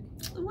 but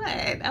what?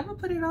 I'm gonna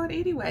put it on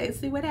anyway,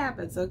 see what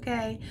happens,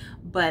 okay?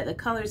 But the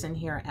colors in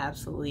here are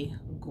absolutely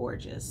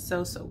gorgeous.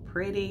 So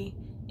pretty,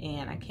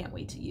 and I can't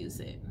wait to use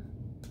it.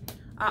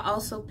 I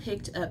also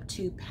picked up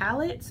 2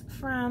 palettes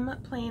from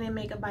Playing in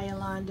Makeup by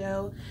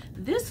Yolando.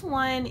 This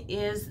one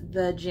is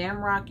the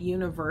Jamrock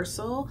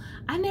Universal.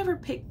 I never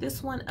picked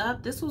this one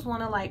up. This was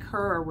one of like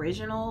her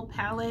original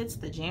palettes,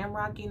 the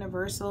Jamrock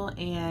Universal,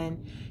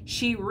 and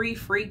she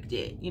re-freaked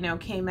it, you know,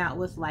 came out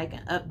with like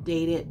an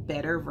updated,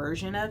 better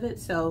version of it.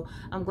 So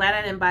I'm glad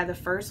I didn't buy the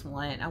first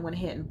one. I went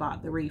ahead and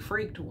bought the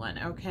re-freaked one,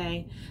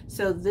 okay?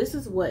 So this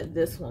is what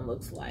this one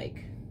looks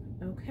like,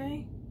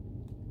 okay?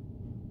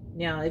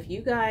 Now, if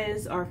you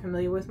guys are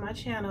familiar with my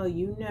channel,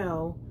 you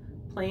know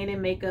Playing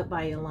in Makeup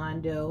by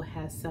Yolando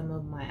has some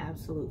of my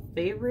absolute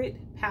favorite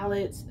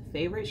palettes,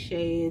 favorite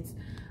shades.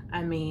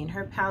 I mean,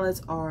 her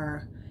palettes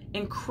are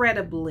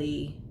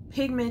incredibly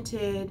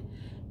pigmented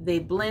They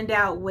blend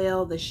out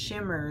well. The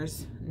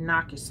shimmers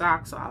knock your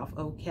socks off,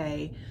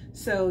 okay?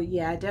 So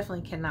yeah, I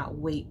definitely cannot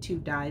wait to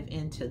dive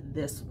into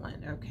this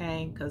one,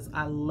 okay? Because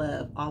I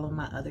love all of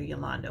my other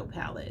Yolando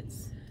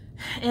palettes.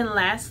 And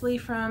lastly,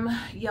 from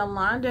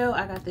Yolando,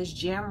 I got this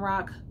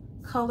Jamrock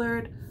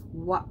colored,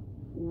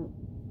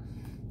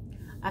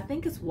 I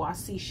think it's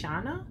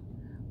Wasishana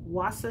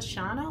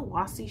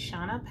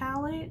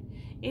palette.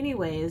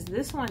 Anyways,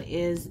 this one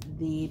is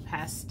the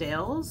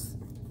pastels.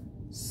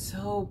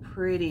 So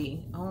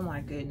pretty. Oh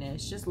my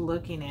goodness, just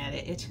looking at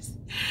it, it just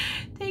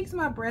takes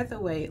my breath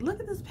away.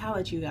 Look at this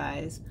palette, you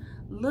guys.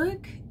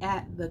 Look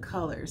at the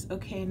colors.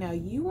 Okay, now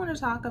you want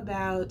to talk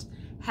about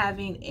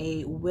having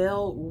a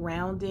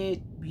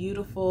well-rounded,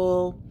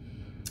 beautiful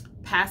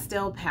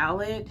pastel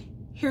palette.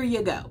 Here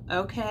you go,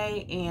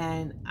 okay?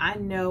 And I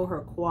know her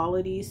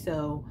quality,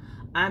 so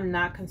I'm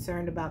not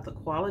concerned about the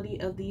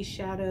quality of these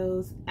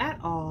shadows at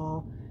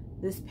all.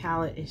 This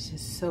palette is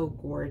just so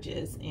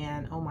gorgeous,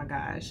 and oh my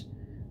gosh,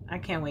 I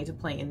can't wait to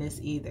play in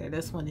this either.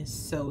 This one is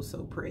so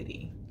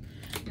pretty.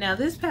 Now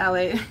this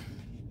palette,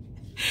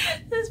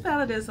 this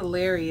palette is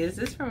hilarious.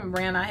 This is from a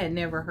brand I had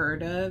never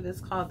heard of.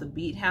 It's called the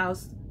Beat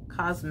House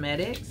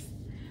Cosmetics.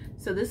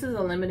 So this is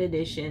a limited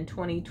edition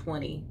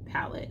 2020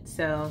 palette.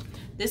 So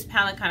this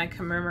palette kind of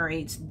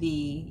commemorates the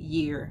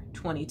year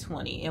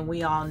 2020. And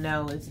we all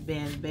know it's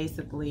been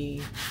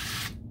basically,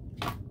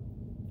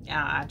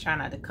 I try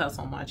not to cuss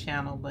on my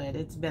channel, but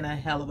it's been a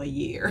hell of a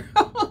year,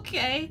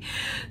 okay?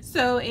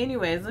 So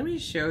anyways, let me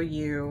show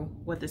you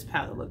what this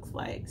palette looks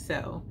like.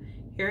 So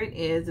here it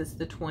is. It's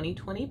the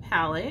 2020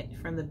 palette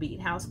from the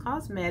Beat House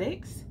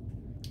Cosmetics.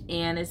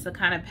 And it's the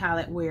kind of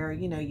palette where,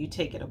 you know, you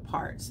take it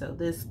apart. So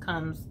this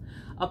comes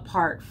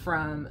apart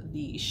from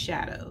the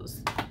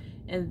shadows.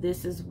 And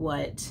this is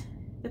what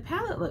the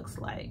palette looks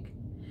like.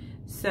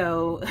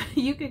 So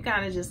you can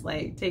kind of just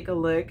like take a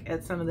look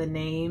at some of the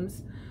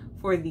names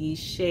for these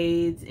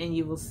shades and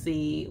you will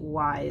see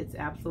why it's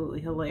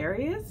absolutely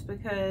hilarious,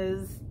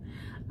 because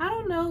I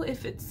don't know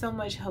if it's so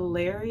much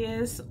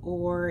hilarious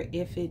or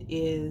if it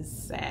is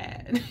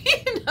sad,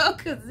 you know,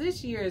 because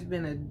this year has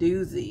been a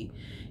doozy.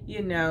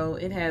 You know,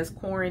 it has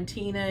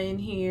Quarantina in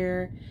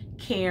here,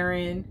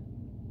 Karen,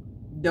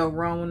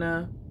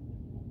 Dorona,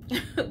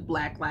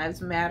 Black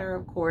Lives Matter,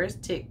 of course,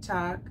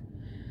 TikTok,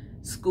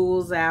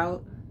 School's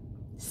Out,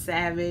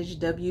 Savage,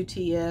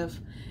 WTF.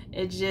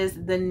 It's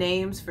just, the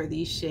names for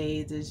these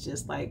shades is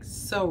just like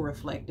so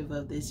reflective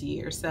of this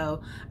year.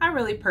 So I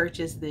really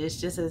purchased this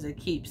just as a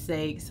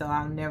keepsake, so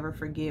I'll never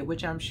forget,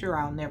 which I'm sure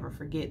I'll never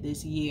forget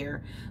this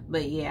year.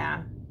 But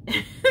yeah,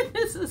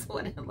 this is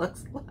what it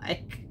looks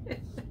like.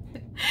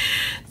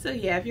 So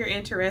yeah, if you're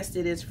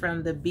interested, it's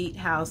from the Beat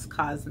House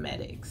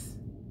Cosmetics.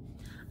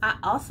 I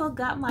also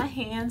got my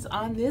hands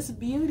on this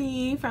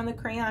beauty from the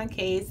crayon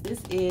case.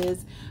 This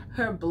is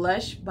her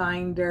blush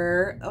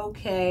binder.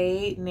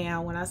 Okay,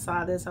 now when I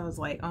saw this, I was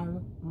like,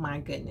 oh my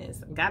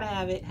goodness, gotta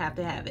have it, have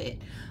to have it.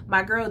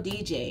 My girl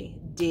DJ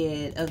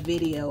did a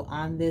video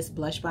on this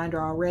blush binder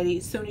already.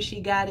 As soon as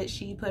she got it,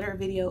 she put her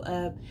video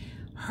up.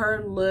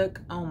 Her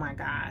look, oh my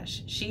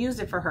gosh, she used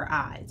it for her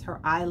eyes.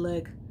 Her eye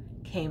look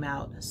came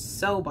out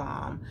so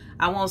bomb.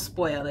 I won't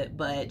spoil it,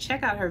 but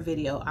check out her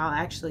video. I'll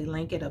actually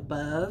link it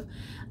above.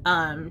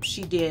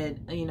 She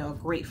did, you know,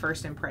 great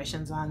first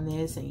impressions on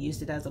this and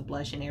used it as a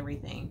blush and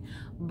everything.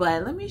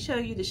 But let me show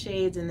you the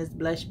shades in this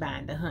blush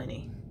binder,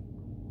 honey.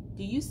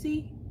 Do you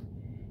see?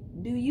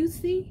 Do you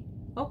see?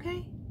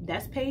 Okay,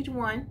 that's page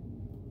 1.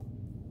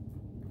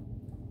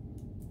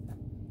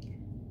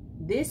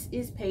 This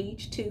is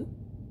page 2.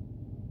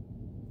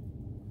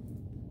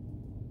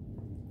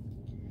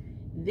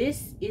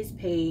 This is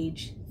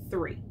page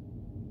 3.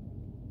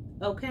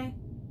 Okay,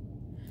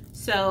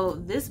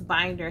 so this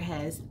binder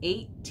has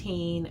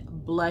 18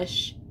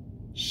 blush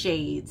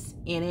shades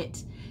in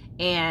it,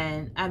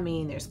 and I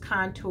mean, there's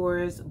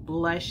contours,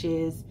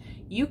 blushes.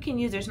 You can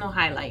use, there's no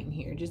highlight in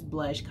here, just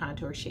blush,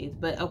 contour shades,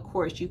 but of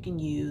course you can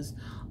use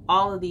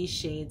all of these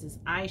shades as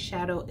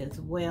eyeshadow as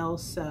well.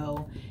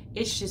 So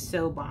it's just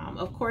so bomb.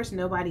 Of course,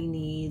 nobody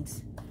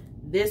needs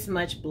this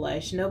much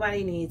blush.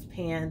 Nobody needs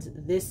pans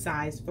this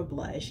size for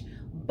blush.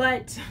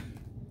 But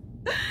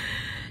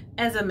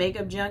as a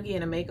makeup junkie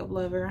and a makeup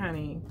lover,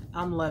 honey,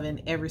 I'm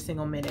loving every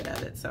single minute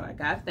of it. So I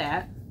got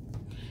that.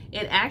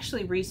 It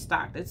actually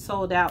restocked. It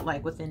sold out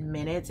like within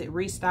minutes. It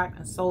restocked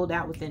and sold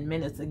out within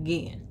minutes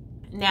again.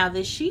 Now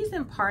this She's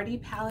in Party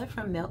palette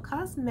from Milk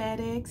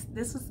Cosmetics.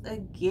 This was a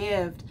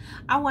gift.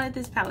 I wanted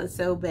this palette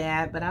so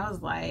bad, but I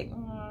was like,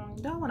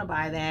 don't want to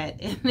buy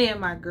that. And then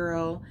my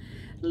girl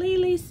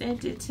Lily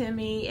sent it to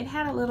me. It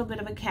had a little bit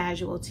of a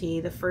casualty.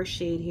 The first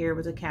shade here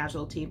was a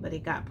casualty, but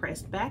it got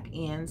pressed back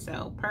in,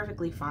 so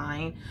perfectly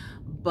fine.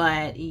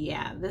 But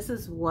yeah, this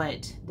is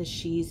what the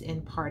She's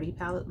in Party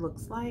palette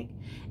looks like.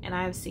 And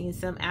I've seen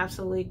some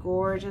absolutely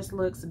gorgeous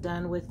looks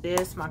done with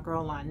this. My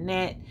girl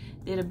Lonette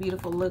did a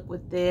beautiful look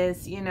with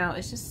this. You know,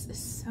 it's just,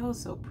 it's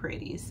so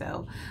pretty.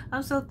 So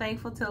I'm so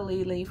thankful to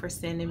Lily for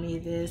sending me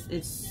this.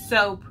 It's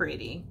so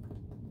pretty.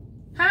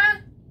 Huh?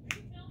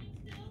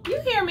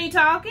 You hear me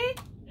talking?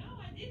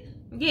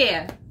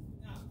 Yeah.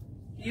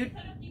 You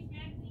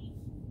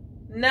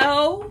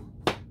no.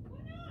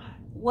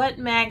 What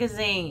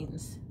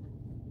magazines?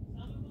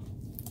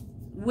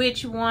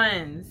 Which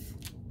ones?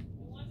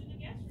 The ones in the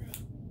guest room.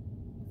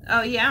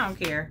 Oh yeah, I don't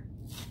care.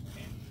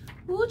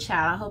 Ooh,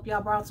 child, I hope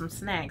y'all brought some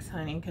snacks,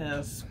 honey,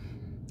 because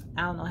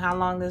I don't know how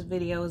long this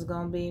video is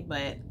gonna be,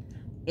 but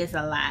it's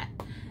a lot.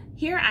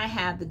 Here I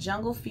have the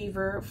Jungle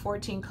Fever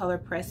 14 color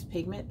pressed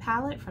pigment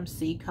palette from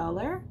C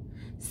Color.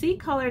 C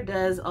Color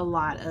does a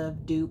lot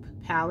of dupe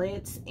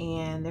palettes,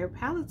 and their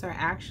palettes are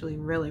actually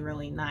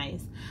really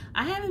nice.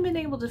 I haven't been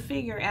able to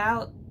figure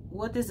out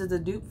what this is a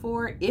dupe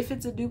for, if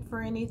it's a dupe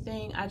for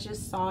anything. I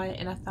just saw it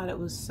and I thought it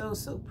was so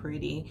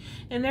pretty,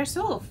 and they're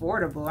so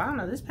affordable. I don't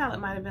know, this palette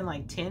might have been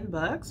like 10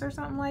 bucks or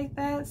something like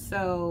that,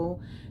 so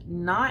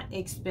not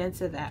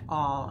expensive at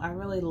all. I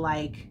really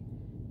like,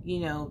 you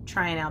know,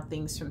 trying out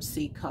things from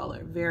C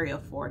Color, very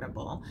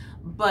affordable.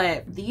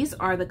 But these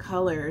are the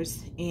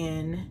colors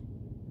in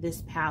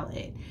this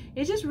palette.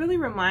 It just really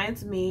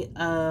reminds me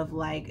of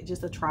like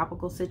just a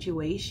tropical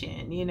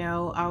situation, you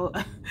know.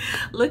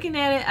 Looking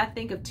at it, I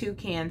think of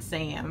Toucan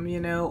Sam, you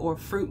know, or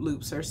Fruit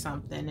Loops or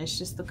something. It's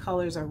just the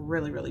colors are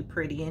really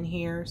pretty in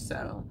here.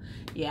 So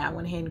yeah, I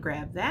went ahead and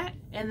grabbed that.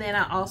 And then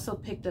I also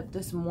picked up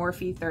this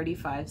Morphe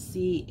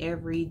 35C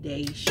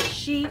Everyday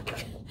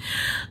Chic.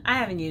 I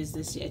haven't used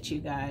this yet,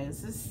 you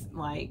guys.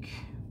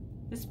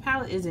 This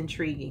palette is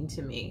intriguing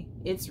to me.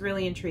 It's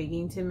really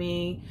intriguing to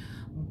me,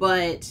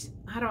 but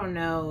I don't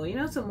know, you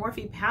know, it's a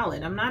Morphe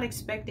palette. I'm not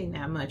expecting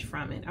that much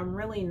from it. I'm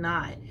really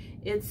not.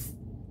 It's,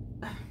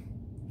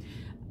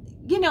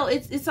 you know,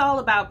 it's all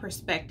about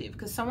perspective,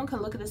 because someone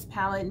can look at this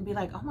palette and be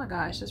like, oh my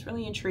gosh, that's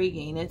really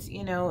intriguing. It's,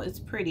 you know, it's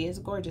pretty, it's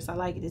gorgeous, I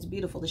like it, it's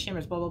beautiful, the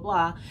shimmers, blah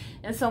blah.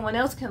 And someone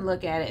else can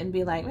look at it and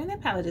be like, man,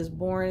 that palette is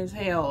boring as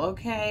hell,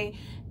 okay?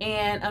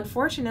 And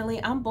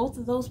unfortunately, I'm both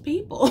of those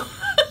people.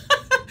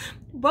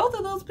 Both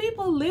of those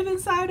people live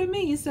inside of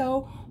me.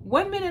 So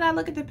one minute I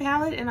look at the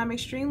palette and I'm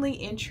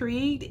extremely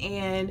intrigued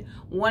and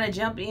want to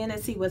jump in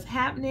and see what's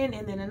happening,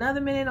 and then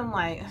another minute I'm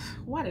like,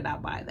 why did I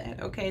buy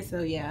that? Okay,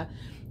 so yeah,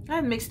 I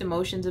have mixed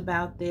emotions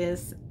about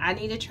this. I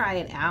need to try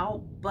it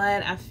out,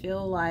 but I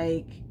feel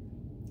like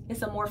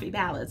it's a Morphe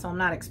palette, so I'm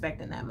not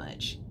expecting that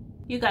much.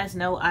 You guys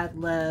know I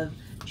love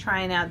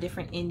trying out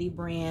different indie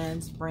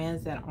brands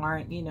that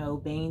aren't, you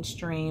know,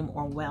 mainstream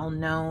or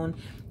well-known.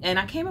 And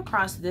I came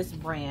across this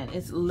brand.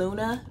 It's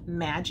Luna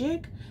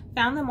Magic.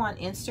 Found them on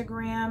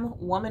Instagram.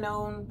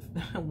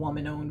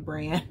 Woman-owned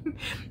brand.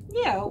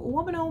 Yeah,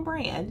 woman-owned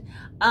brand.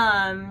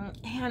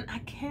 And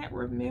I can't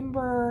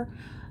remember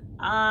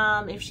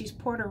if she's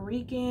Puerto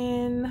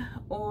Rican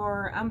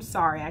or, I'm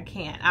sorry, I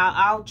can't.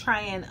 I'll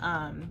try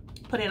and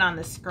put it on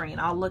the screen.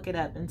 I'll look it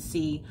up and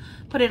see,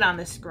 put it on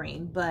the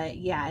screen. But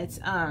yeah, it's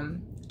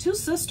two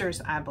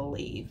sisters, I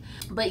believe.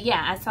 But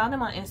yeah, I saw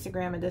them on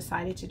Instagram and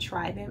decided to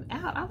try them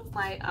out. I was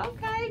like,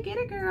 okay, get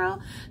it,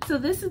 girl. So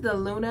this is the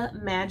Luna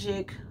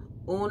Magic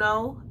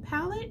Uno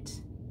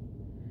palette.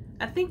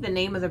 I think the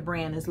name of the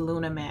brand is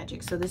Luna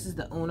Magic. So this is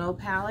the Uno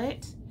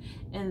palette.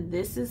 And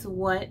this is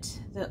what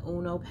the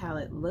Uno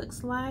palette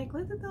looks like.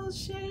 Look at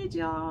those shades,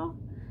 y'all.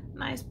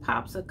 Nice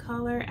pops of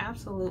color,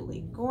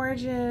 absolutely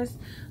gorgeous.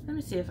 Let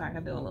me see if I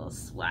can do a little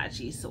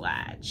swatchy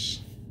swatch.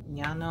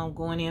 Y'all know I'm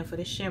going in for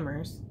the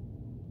shimmers.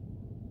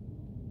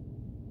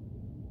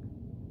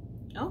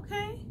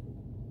 Okay.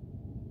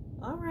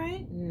 All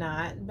right,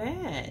 not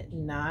bad,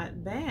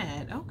 not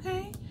bad.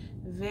 Okay,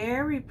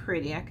 very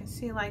pretty. I can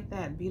see like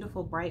that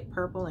beautiful bright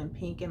purple and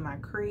pink in my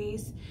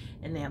crease,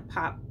 and then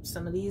pop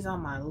some of these on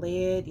my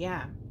lid.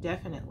 Yeah,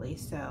 definitely.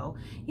 So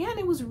yeah, and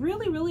it was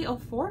really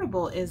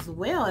affordable as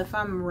well, if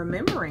I'm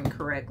remembering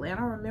correctly. I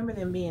don't remember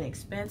them being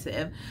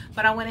expensive,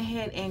 but I went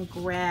ahead and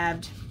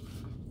grabbed,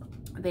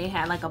 they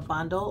had like a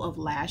bundle of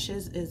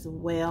lashes as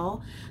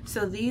well.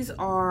 So these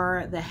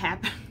are the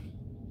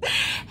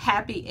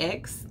Happy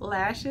X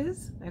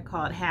lashes. They're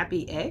called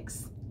Happy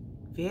X.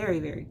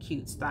 Very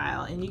cute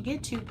style, and you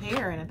get 2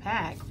 pair in a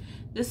pack.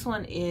 This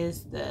one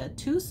is the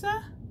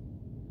Tusa,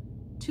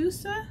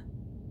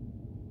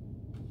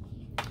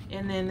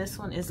 and then this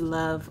one is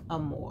Love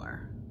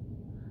Amour.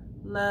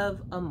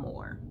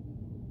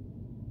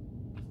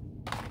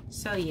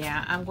 So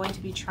yeah, I'm going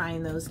to be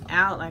trying those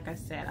out. Like I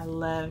said, I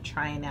love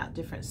trying out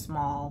different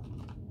small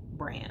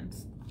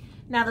brands.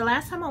 Now, the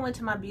last time I went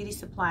to my beauty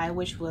supply,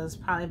 which was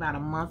probably about a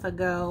month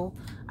ago,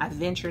 I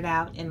ventured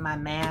out in my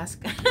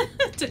mask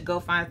to go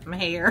find some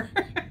hair.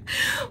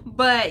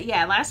 But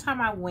yeah, last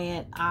time I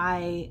went,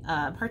 I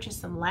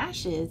purchased some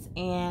lashes,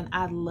 and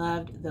I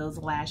loved those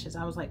lashes.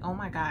 I was like, oh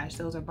my gosh,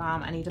 those are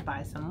bomb. I need to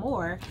buy some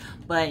more.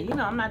 But you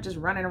know, I'm not just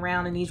running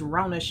around in these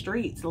Rona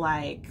streets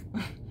like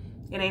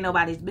it ain't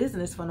nobody's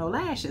business for no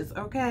lashes,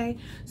 okay?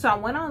 So I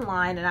went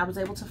online and I was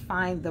able to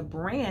find the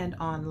brand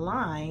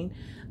online.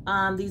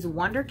 These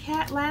Wonder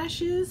Cat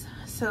lashes.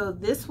 So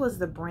this was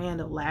the brand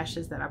of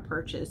lashes that I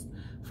purchased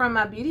from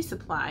my beauty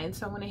supply, and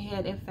so I went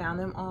ahead and found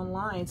them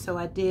online. So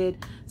I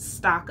did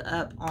stock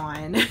up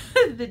on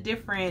the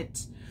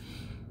different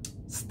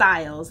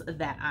styles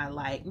that I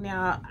like.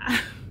 Now I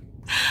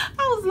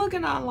was was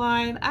looking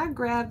online. I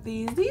grabbed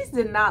these. These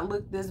did not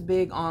look this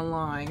big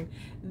online.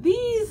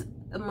 These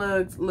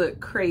mugs look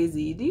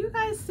crazy. Do you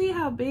guys see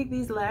how big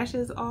these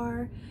lashes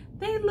are?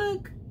 They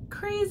look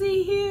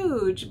crazy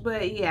huge.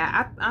 But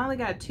yeah, I only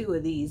got 2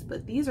 of these,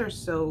 but these are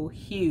so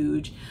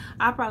huge.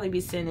 I'll probably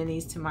be sending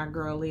these to my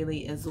girl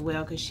Lily as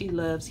well, because she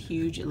loves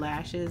huge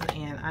lashes,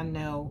 and I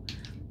know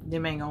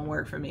them ain't gonna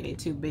work for me. They're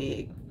too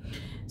big.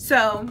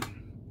 So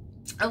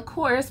of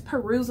course,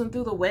 perusing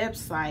through the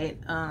website,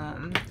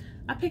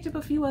 I picked up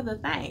a few other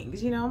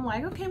things. You know, I'm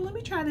like, okay, let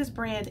me try this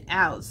brand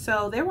out.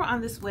 So they were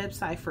on this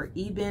website for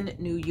Eben,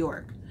 New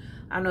York.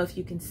 I don't know if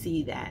you can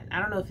see that. I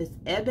don't know if it's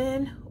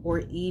Eben or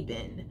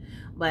Eben,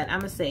 but I'm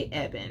gonna say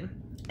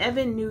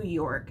Eben, New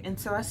York. And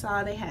so I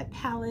saw they had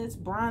palettes,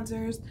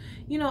 bronzers,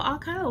 you know, all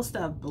kind of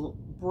stuff,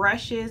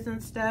 brushes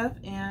and stuff,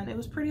 and it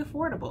was pretty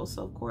affordable.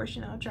 So of course,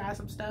 you know, try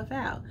some stuff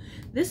out.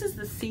 This is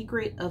the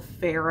Secret of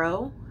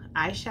Pharaoh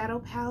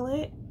eyeshadow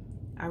palette.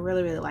 I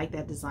really like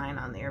that design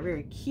on there.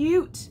 Very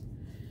cute.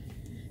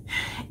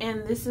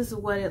 And this is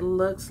what it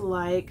looks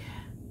like.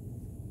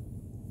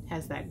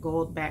 Has that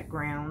gold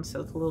background,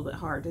 so it's a little bit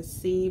hard to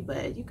see,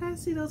 but you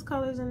guys see those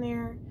colors in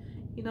there.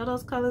 You know,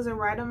 those colors are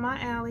right up my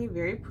alley.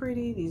 Very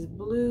pretty. These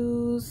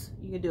blues,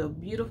 you can do a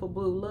beautiful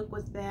blue look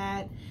with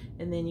that.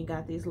 And then you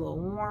got these little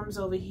warms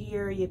over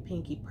here, your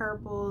pinky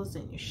purples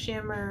and your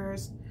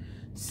shimmers.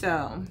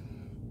 So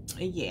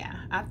yeah,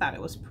 I thought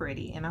it was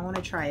pretty, and I want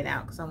to try it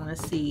out because I want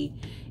to see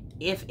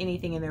if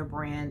anything in their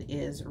brand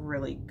is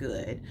really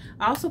good.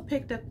 I also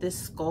picked up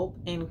this Sculpt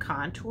and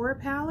Contour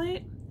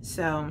palette.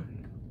 So,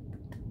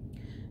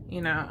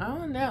 you know, I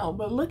don't know,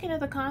 but looking at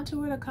the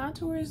contour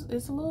is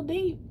it's a little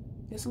deep.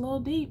 It's a little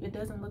deep. It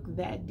doesn't look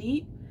that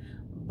deep,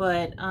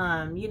 but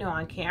you know,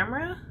 on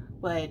camera,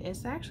 but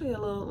it's actually a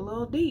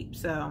little deep.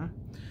 So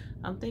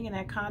I'm thinking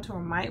that contour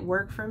might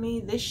work for me.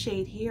 This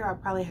shade here, I'll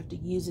probably have to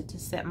use it to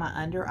set my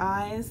under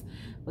eyes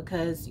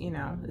because, you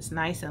know, it's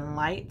nice and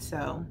light.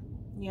 So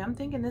yeah, I'm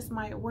thinking this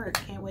might work.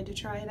 Can't wait to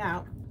try it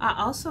out. I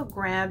also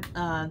grabbed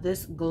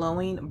this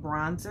glowing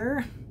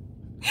bronzer.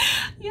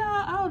 Y'all,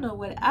 I don't know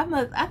what,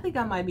 I think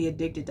I might be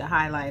addicted to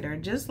highlighter.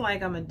 Just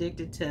like I'm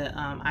addicted to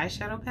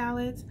eyeshadow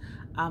palettes,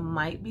 I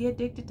might be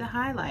addicted to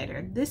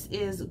highlighter. This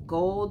is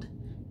Gold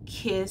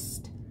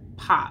Kissed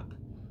Pop.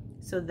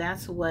 So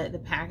that's what the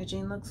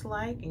packaging looks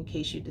like in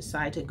case you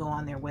decide to go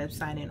on their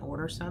website and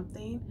order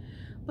something.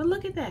 But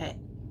look at that.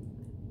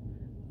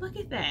 Look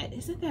at that.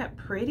 Isn't that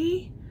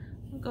pretty?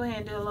 I'll go ahead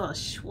and do a little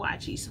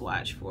swatchy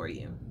swatch for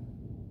you.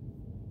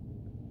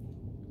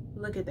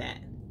 Look at that.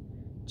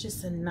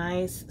 Just a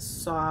nice,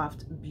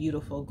 soft,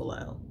 beautiful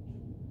glow.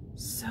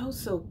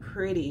 So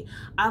pretty.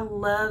 I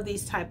love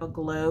these type of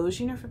glows,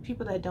 you know, for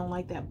people that don't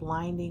like that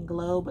blinding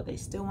glow but they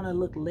still want to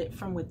look lit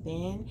from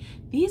within.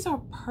 These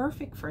are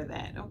perfect for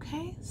that.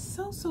 Okay,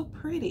 so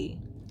pretty.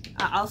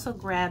 I also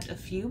grabbed a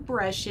few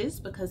brushes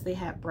because they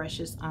had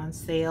brushes on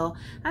sale.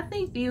 I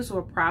think these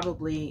were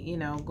probably, you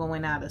know,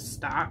 going out of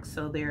stock,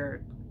 so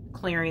they're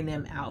clearing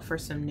them out for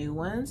some new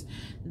ones.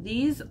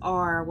 These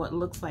are what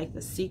looks like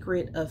the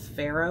Secret of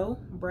Pharaoh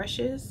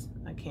brushes.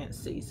 I can't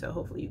see, so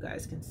hopefully you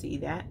guys can see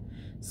that.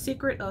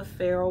 Secret of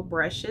Pharaoh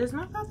brushes, and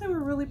I thought they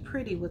were really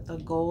pretty with the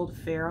gold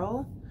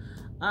ferrule.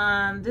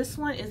 This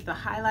one is the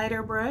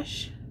highlighter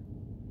brush.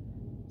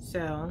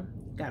 So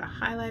got a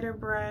highlighter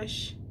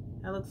brush.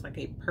 That looks like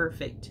a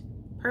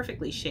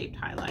perfectly shaped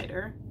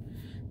highlighter.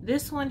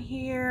 This one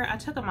here, I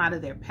took them out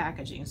of their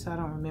packaging, so I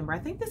don't remember. I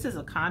think this is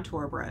a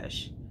contour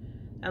brush.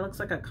 That looks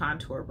like a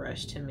contour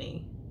brush to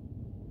me.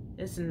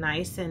 It's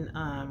nice and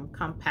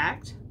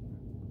compact.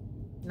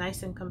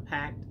 Nice and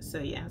compact. So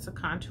yeah, it's a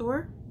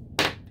contour.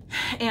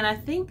 And I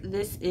think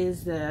this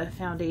is the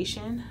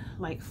foundation,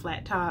 like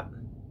flat top,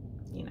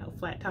 you know,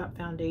 flat top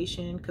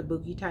foundation,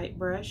 kabuki type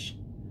brush.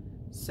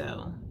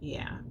 So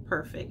yeah,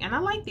 perfect. And I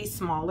like these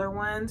smaller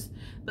ones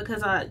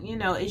because you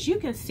know, as you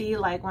can see,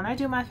 like when I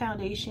do my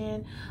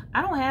foundation,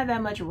 I don't have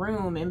that much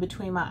room in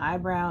between my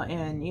eyebrow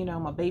and, you know,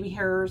 my baby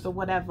hairs or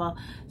whatever.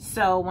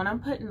 So when I'm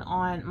putting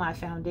on my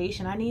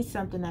foundation, I need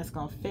something that's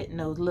gonna fit in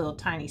those little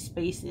tiny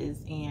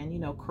spaces and, you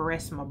know,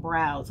 caress my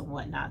brows and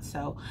whatnot.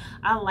 So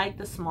I like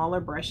the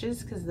smaller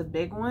brushes because the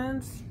big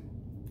ones,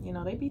 you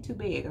know, they be too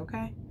big.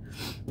 Okay,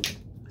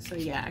 so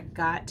yeah, I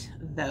got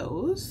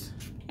those.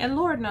 And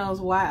Lord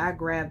knows why I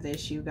grabbed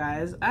this, you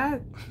guys.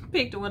 I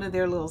picked one of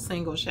their little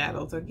single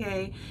shadows,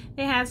 okay?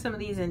 They had some of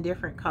these in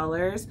different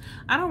colors.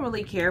 I don't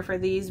really care for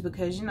these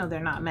because, you know, they're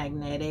not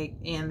magnetic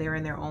and they're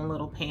in their own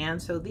little pan.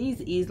 So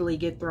these easily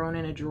get thrown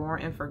in a drawer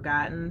and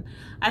forgotten.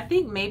 I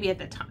think maybe at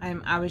the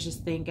time I was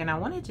just thinking I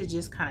wanted to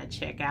just kind of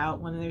check out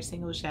one of their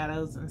single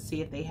shadows and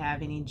see if they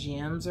have any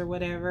gems or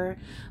whatever.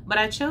 But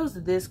I chose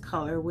this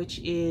color,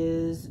 which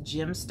is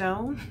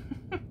Gemstone.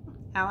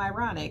 How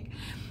ironic.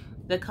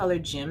 The color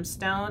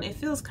Gemstone. It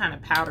feels kind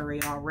of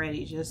powdery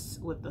already just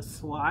with the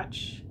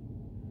swatch.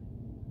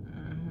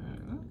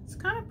 It's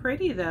kind of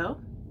pretty though.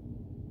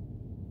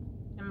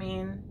 I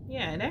mean,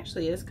 yeah, it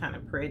actually is kind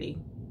of pretty.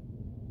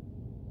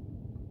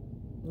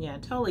 Yeah,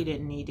 totally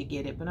didn't need to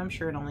get it, but I'm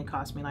sure it only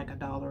cost me like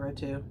 $1 or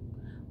 $2.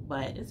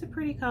 But it's a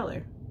pretty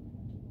color.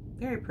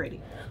 Very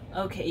pretty.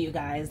 Okay, you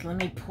guys, let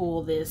me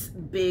pull this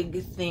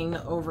big thing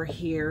over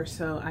here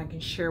so I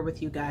can share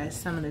with you guys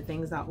some of the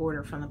things I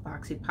ordered from the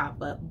Boxy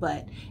pop-up.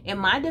 But in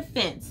my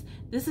defense,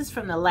 this is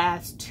from the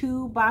last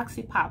 2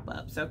 Boxy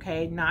pop-ups,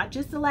 okay? Not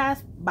just the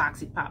last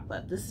Boxy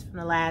pop-up. This is from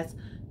the last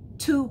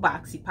 2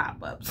 Boxy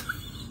pop-ups.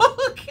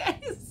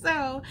 Okay,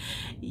 so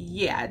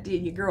yeah,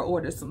 did your girl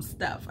order some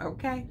stuff,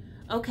 okay?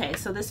 Okay,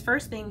 so this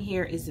first thing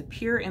here is the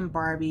Pure and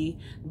Barbie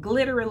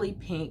Glitterily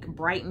Pink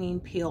Brightening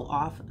Peel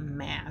Off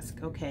Mask.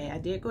 Okay, I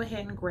did go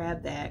ahead and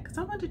grab that because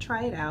I wanted to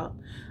try it out.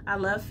 I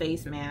love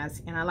face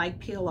masks and I like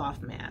peel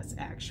off masks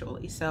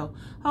actually. So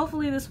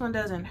hopefully this one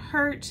doesn't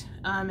hurt.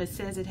 It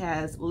says it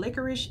has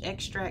licorice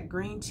extract,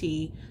 green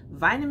tea,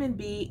 vitamin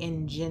B,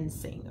 and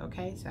ginseng.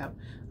 Okay, so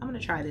I'm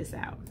gonna try this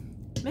out.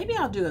 Maybe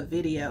I'll do a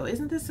video.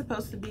 Isn't this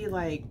supposed to be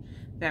like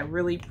that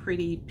really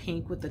pretty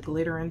pink with the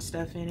glitter and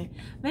stuff in it?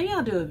 Maybe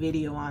I'll do a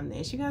video on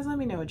this. You guys let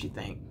me know what you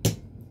think.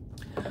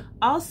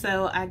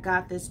 Also, I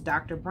got this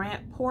Dr.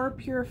 Brandt Pore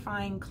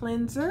Purifying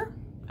Cleanser.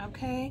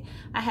 Okay,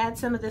 I had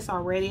some of this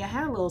already. I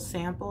had a little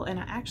sample and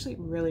I actually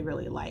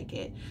really like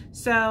it.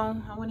 So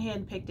I went ahead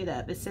and picked it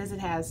up. It says it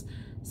has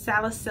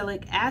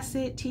salicylic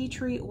acid, tea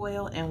tree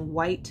oil, and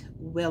white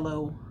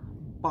willow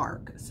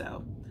bark.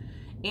 So,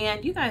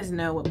 and you guys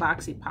know with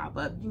Boxy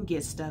pop-up, you can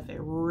get stuff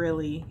at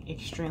really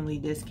extremely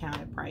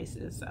discounted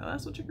prices. So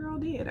that's what your girl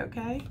did,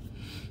 okay?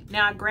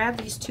 Now I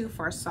grabbed these 2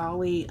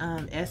 Farsali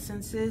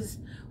essences.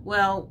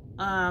 Well,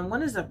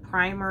 one is a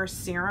primer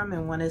serum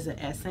and one is an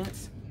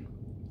essence.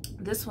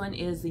 This one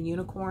is the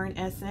Unicorn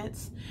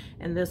Essence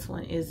and this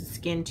one is the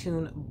Skin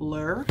Tune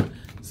Blur.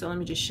 So let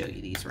me just show you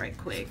these right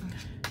quick.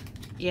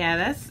 Yeah,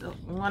 that's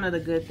one of the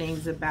good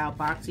things about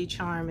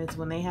BoxyCharm is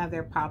when they have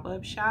their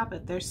pop-up shop,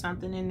 if there's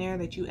something in there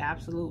that you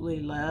absolutely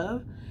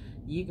love,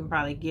 you can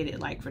probably get it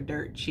like for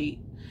dirt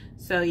cheap.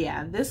 So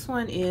yeah, this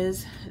one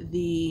is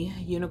the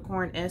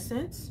Unicorn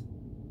Essence.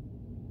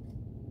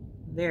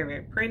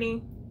 Very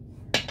pretty.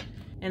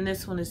 And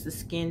this one is the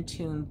Skin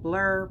Tune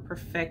Blur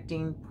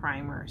Perfecting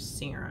Primer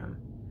Serum.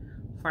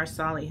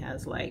 Farsali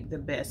has like the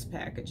best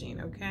packaging,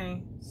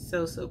 okay?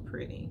 So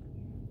pretty.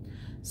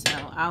 So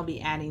I'll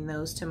be adding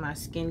those to my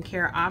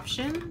skincare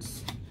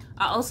options.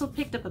 I also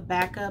picked up a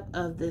backup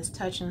of this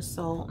Touch in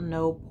Sol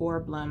No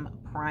Problem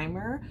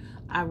Primer.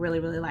 I really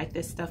like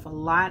this stuff a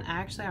lot. I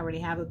actually already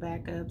have a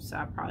backup, so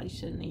I probably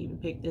shouldn't even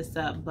pick this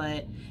up,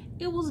 but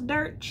it was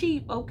dirt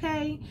cheap,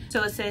 okay?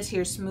 So it says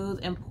here,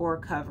 smooth and pore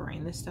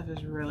covering. This stuff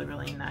is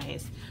really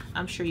nice.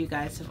 I'm sure you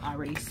guys have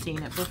already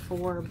seen it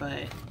before,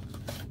 but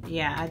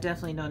yeah, I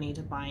definitely don't need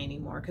to buy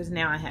anymore because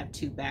now I have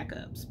 2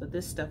 backups, but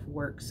this stuff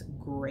works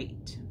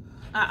great.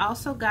 I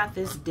also got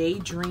this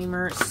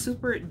Daydreamer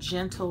Super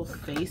Gentle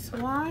Face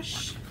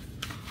Wash.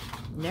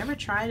 Never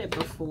tried it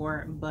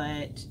before,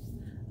 but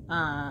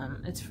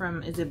it's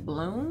from, is it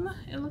Bloom?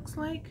 It looks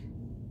like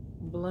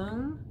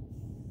Bloom.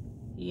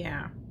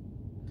 Yeah.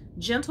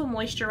 Gentle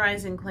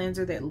moisturizing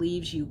cleanser that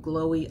leaves you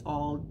glowy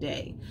all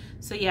day.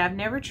 So yeah, I've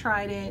never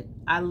tried it.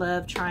 I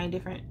love trying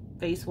different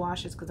face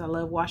washes because I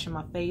love washing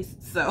my face,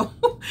 so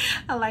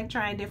I like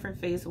trying different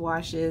face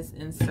washes,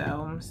 and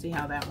so see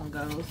how that one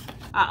goes.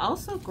 I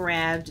also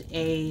grabbed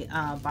a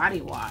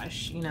body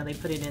wash. You know, they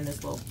put it in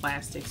this little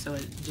plastic so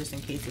it, just in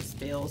case it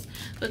spills,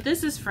 but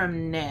this is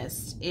from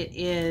Nest. It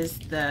is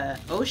the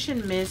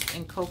Ocean Mist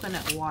and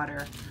Coconut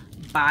Water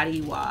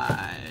Body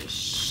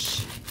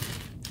Wash.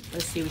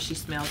 Let's see what she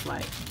smells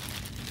like.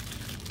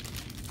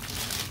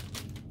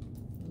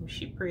 Is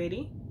she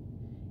pretty?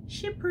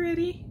 She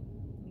pretty?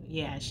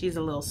 Yeah, she's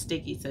a little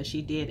sticky, so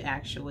she did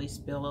actually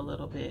spill a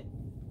little bit,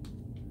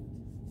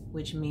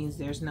 which means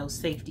there's no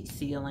safety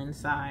seal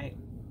inside.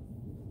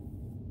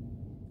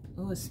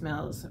 Oh, it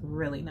smells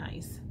really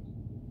nice.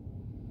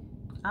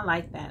 I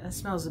like that. It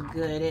smells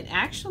good. It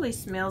actually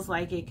smells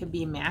like it could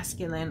be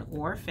masculine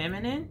or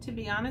feminine, to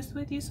be honest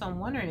with you. So I'm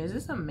wondering, is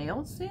this a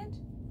male scent?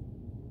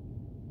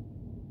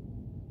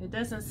 It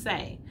doesn't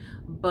say,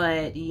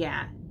 but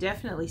yeah,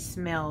 definitely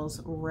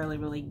smells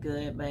really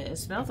good, but it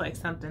smells like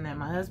something that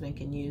my husband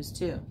can use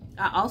too.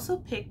 I also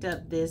picked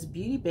up this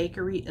Beauty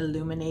Bakery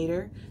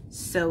Illuminator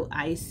So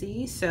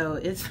Icy. So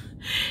it's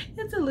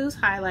a loose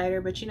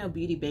highlighter, but you know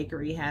Beauty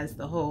Bakery has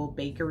the whole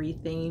bakery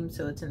theme,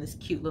 so it's in this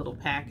cute little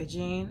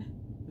packaging.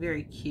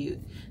 Very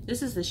cute.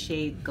 This is the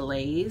shade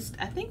Glazed.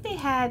 I think they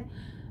had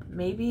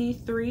maybe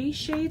 3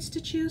 shades to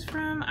choose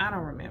from. I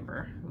don't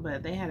remember,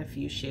 but they had a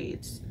few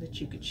shades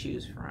that you could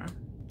choose from.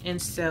 And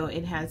so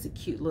it has the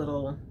cute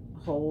little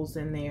holes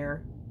in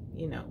there,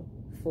 you know,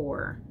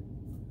 for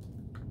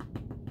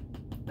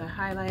the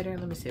highlighter.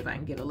 Let me see if I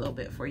can get a little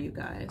bit for you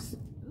guys.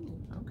 Ooh,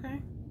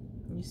 okay.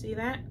 You see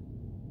that?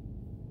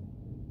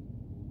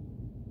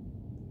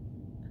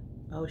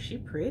 Oh, she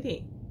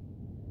pretty.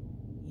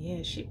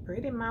 Yeah, she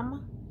pretty,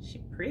 mama. She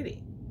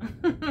pretty.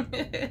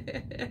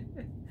 Okay.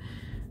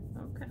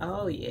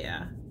 Oh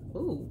yeah.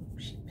 Ooh,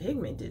 she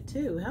pigmented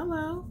too.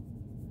 Hello.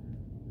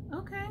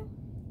 Okay.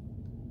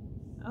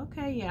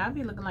 Okay, yeah, I'd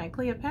be looking like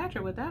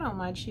Cleopatra with that on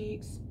my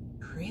cheeks.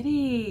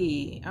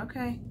 Pretty.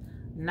 Okay.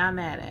 Not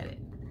mad at it.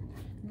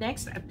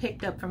 Next, I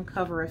picked up from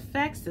Cover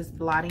FX this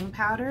blotting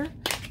powder.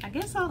 I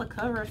guess all the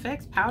Cover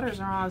FX powders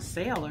are on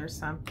sale or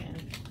something.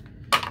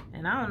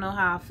 And I don't know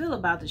how I feel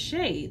about the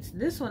shades.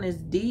 This one is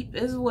deep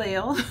as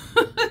well.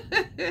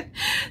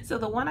 So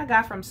the one I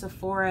got from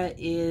Sephora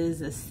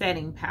is a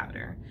setting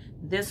powder.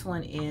 This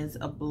one is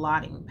a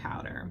blotting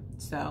powder.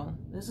 So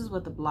this is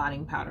what the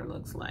blotting powder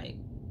looks like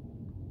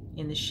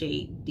in the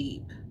shade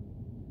Deep.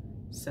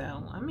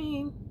 So, I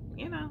mean,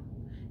 you know,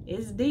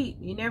 it's deep.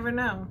 You never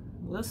know.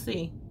 We'll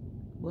see.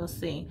 We'll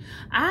see.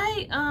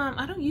 I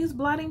don't use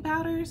blotting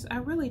powders. I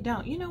really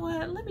don't. You know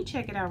what? Let me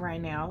check it out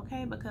right now,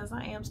 okay? Because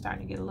I am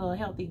starting to get a little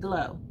healthy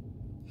glow.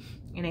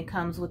 And it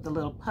comes with a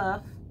little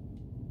puff.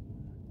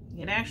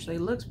 It actually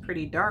looks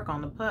pretty dark on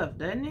the puff,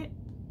 doesn't it?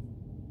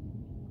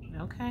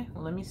 Okay,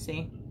 well, let me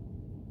see.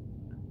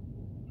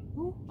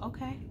 Ooh,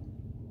 okay.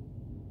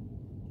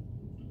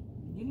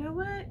 You know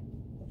what?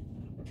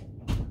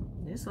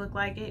 This looks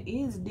like it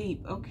is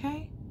deep,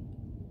 okay?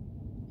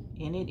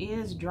 And it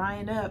is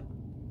drying up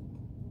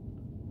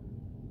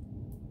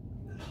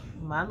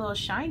my little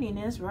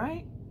shininess,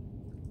 right?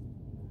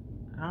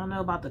 I don't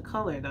know about the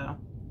color though.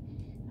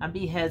 I'd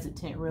be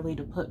hesitant really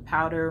to put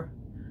powder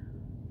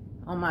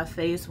on my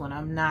face when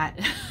I'm not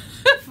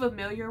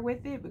familiar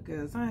with it,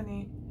 because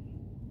honey,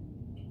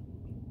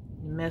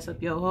 you mess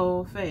up your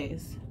whole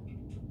face.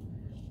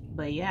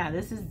 But yeah,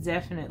 this is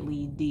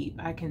definitely deep.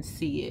 I can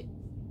see it.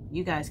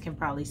 You guys can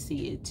probably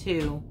see it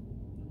too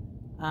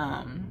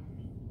on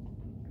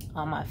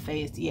my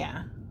face.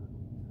 Yeah,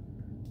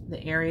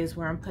 the areas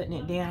where I'm putting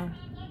it down.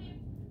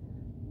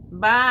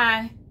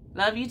 Bye.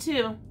 Love you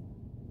too.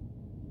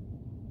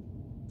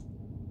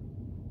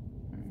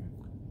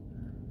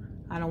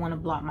 I don't want to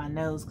block my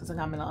nose because I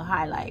got my little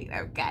highlight.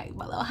 Okay,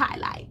 my little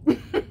highlight.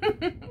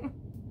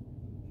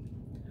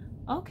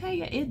 Okay,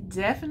 yeah, it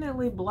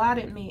definitely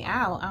blotted me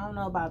out. I don't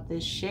know about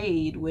this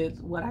shade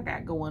with what I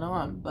got going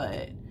on,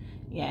 but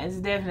yeah, it's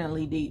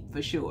definitely deep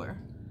for sure.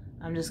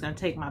 I'm just going to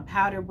take my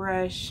powder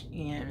brush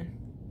and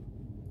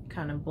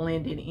kind of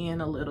blend it in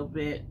a little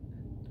bit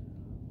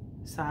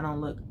so I don't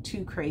look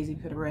too crazy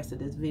for the rest of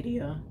this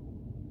video.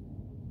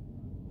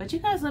 But you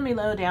guys let me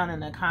know down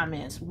in the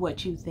comments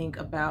what you think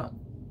about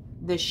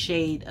the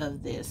shade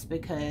of this,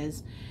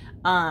 because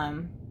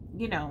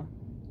you know,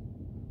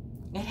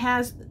 it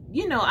has,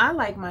 you know, I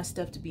like my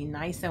stuff to be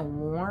nice and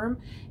warm,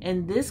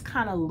 and this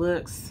kind of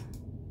looks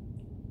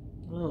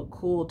a little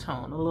cool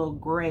tone, a little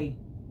gray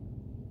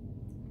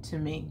to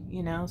me,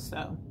 you know.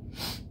 So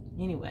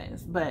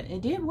anyways, but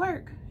it did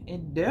work.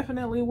 It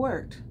definitely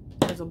worked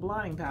as a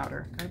blotting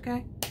powder.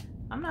 Okay,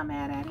 I'm not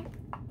mad at it.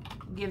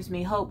 It gives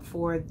me hope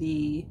for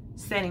the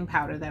setting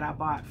powder that I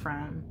bought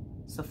from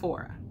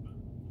Sephora.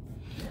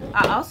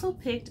 I also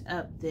picked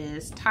up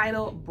this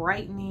Tidal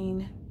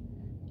Brightening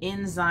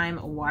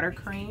Enzyme Water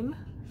Cream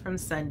from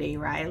Sunday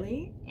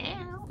Riley.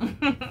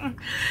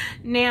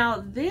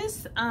 Now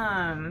this,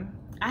 I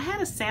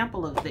had a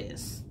sample of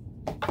this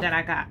that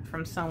I got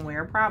from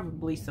somewhere,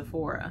 probably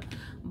Sephora,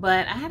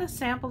 but I had a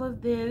sample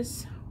of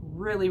this,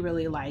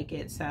 really like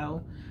it.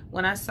 So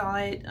when I saw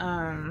it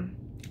on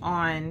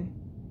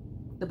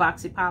the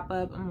Boxy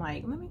pop-up, I'm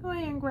like, let me go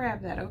ahead and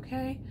grab that.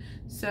 Okay,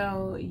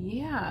 so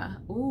yeah.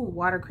 Ooh,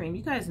 water cream.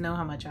 You guys know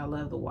how much I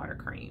love the water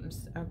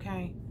creams.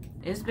 Okay,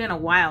 it's been a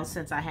while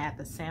since I had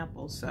the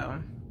sample,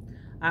 so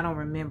I don't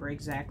remember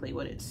exactly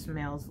what it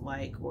smells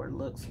like or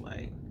looks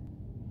like.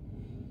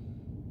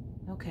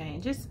 Okay,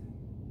 it just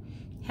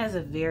has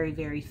a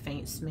very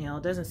faint smell.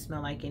 It doesn't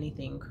smell like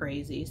anything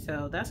crazy.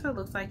 So that's what it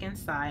looks like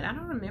inside. I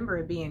don't remember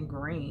it being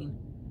green,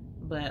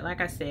 but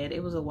like I said,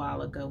 it was a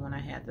while ago when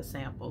I had the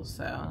sample.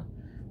 So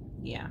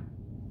yeah,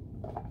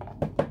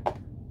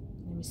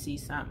 let me see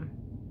something.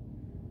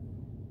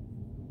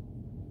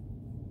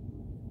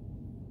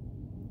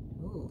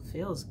 Ooh,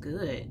 feels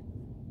good.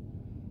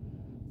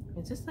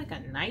 Is this like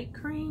a night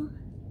cream?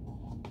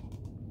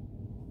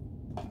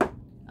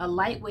 A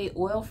lightweight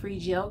oil-free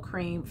gel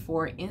cream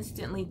for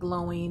instantly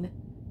glowing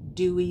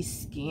dewy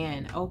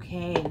skin.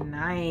 Okay,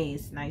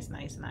 nice.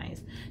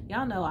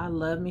 Y'all know I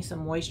love me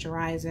some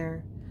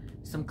moisturizer,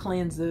 some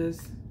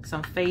cleansers,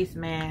 some face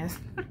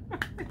masks.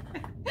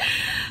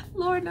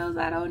 Lord knows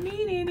I don't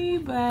need any,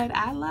 but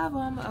I love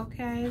them.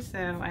 Okay,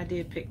 so I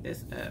did pick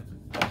this up.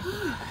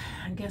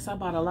 I guess I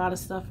bought a lot of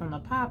stuff from the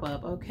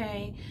pop-up.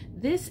 Okay,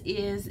 this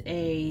is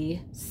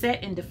a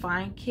Set and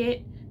Define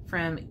kit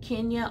from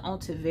Kenya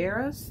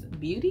Ontiveros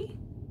Beauty.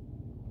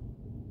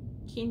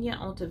 Kenya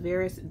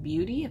Ontiveros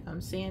Beauty, if I'm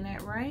saying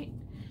that right.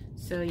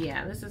 So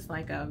yeah, this is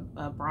like a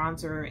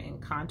bronzer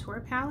and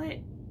contour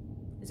palette.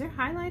 Is there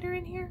highlighter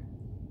in here?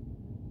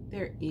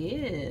 There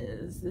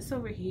is. This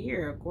over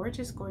here,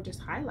 gorgeous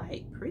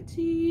highlight.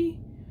 Pretty.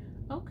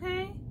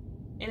 Okay,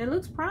 and it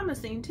looks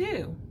promising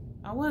too.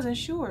 I wasn't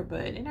sure,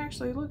 but it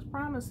actually looks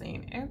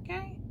promising.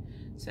 Okay,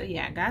 so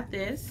yeah, I got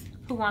this.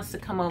 Who wants to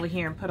come over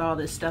here and put all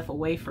this stuff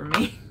away from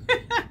me?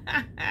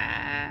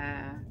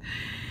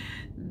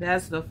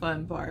 That's the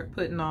fun part,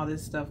 putting all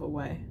this stuff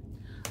away.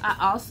 I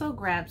also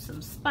grabbed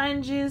some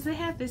sponges. They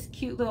have this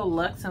cute little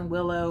Luxe and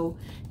Willow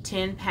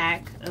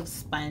 10-pack of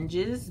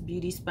sponges,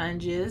 beauty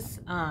sponges.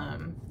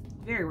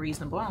 Very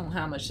reasonable. I don't know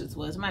how much this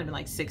was. It might have been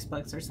like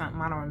 $6 or something.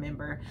 I don't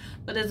remember.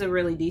 But it's a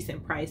really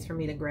decent price for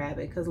me to grab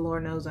it because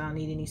Lord knows I don't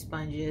need any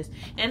sponges.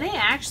 And they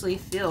actually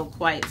feel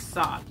quite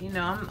soft. You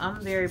know,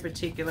 I'm very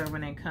particular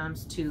when it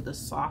comes to the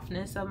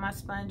softness of my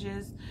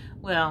sponges.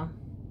 Well,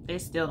 they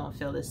still don't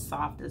feel as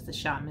soft as the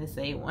Shop Miss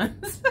A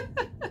ones.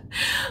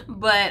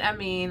 But I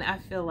mean, I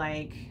feel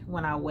like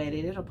when I wet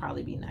it, it'll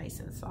probably be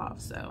nice and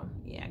soft. So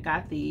yeah, I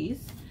got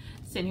these.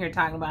 Sitting here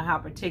talking about how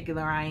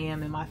particular I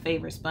am, and my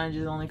favorite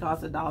sponges only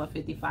cost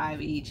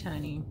 $1.55 each,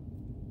 honey.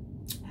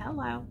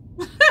 Hello.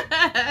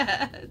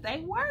 They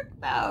work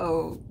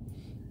though.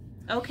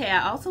 Okay,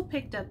 I also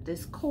picked up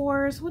this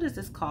Core's, what is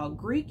this called?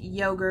 Greek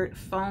Yogurt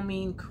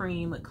Foaming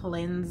Cream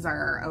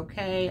Cleanser.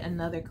 Okay,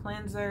 another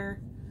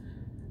cleanser.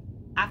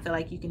 I feel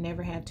like you can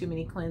never have too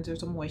many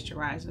cleansers or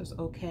moisturizers.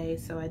 Okay,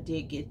 so I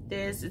did get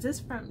this. Is this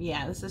from,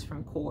 yeah, this is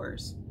from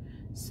Core's.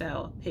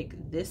 So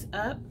pick this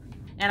up.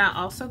 And I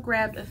also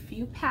grabbed a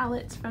few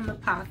palettes from the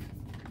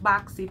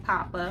Boxy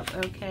pop-up.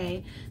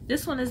 Okay,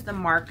 this one is the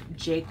Marc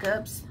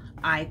Jacobs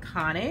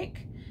Iconic.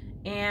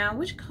 And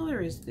which color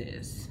is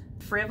this?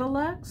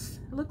 Frivolux,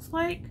 it looks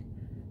like.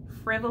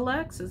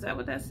 Frivolux, is that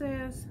what that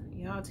says?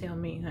 Y'all tell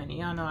me,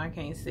 honey. Y'all know I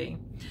can't see.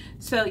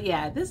 So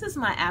yeah, this is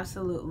my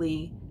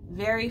absolutely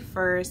very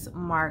first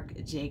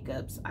Marc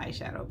Jacobs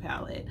eyeshadow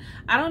palette.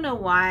 I don't know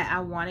why I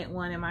wanted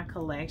one in my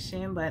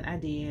collection, but I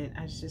did.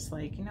 I was just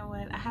like, you know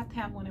what? I have to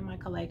have one in my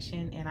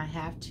collection and I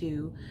have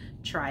to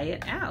try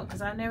it out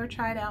because I've never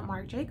tried out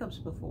Marc Jacobs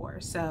before.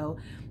 So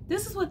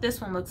this is what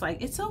this one looks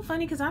like. It's so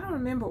funny because I don't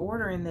remember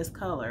ordering this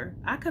color.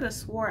 I could have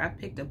swore I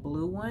picked a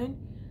blue one,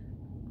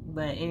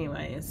 but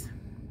anyways,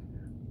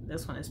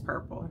 this one is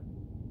purple.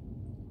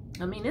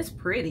 I mean, it's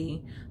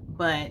pretty,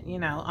 but you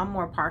know, I'm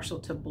more partial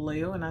to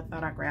blue, and I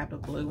thought I grabbed a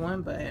blue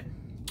one, but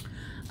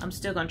I'm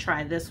still gonna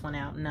try this one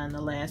out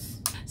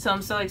nonetheless. So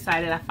I'm so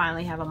excited I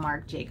finally have a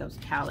Marc Jacobs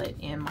palette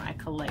in my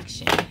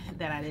collection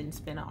that I didn't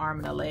spend an arm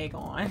and a leg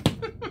on.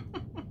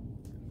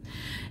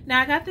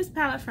 Now I got this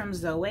palette from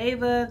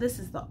Zoeva. This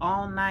is the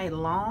All Night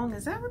Long.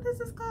 Is that what this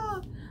is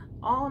called?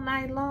 All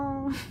Night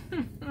Long?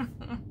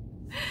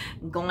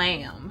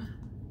 Glam.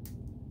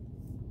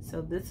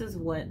 So this is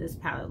what this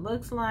palette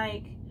looks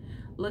like.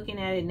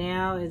 Looking at it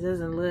now, it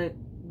doesn't look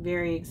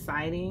very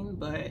exciting,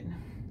 but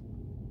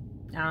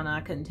I don't know,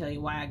 I couldn't tell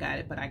you why I got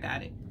it, but I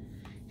got it.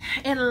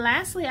 And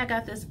lastly, I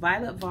got this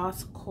Violet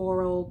Voss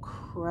Coral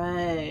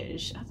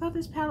Crush. I thought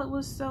this palette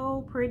was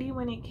so pretty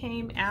when it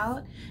came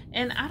out,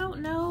 and I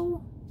don't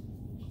know,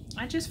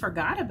 I just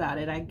forgot about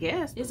it, I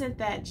guess. Isn't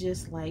that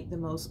just like the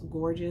most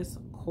gorgeous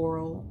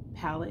coral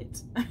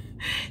palette?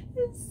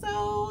 It's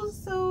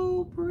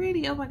so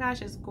pretty. Oh my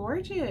gosh, it's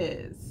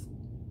gorgeous.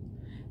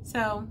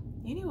 So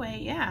anyway,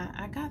 yeah,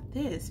 I got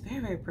this.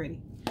 Very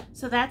pretty.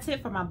 So that's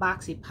it for my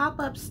Boxy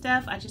pop-up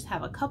stuff. I just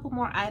have a couple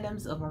more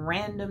items of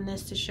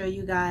randomness to show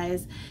you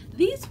guys.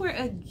 These were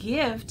a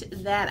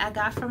gift that I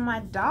got from my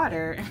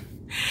daughter.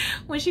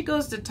 When she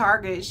goes to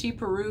Target, she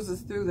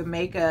peruses through the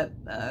makeup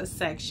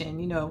section,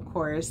 you know, of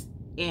course,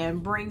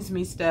 and brings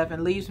me stuff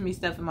and leaves me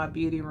stuff in my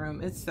beauty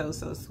room. It's so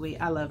sweet.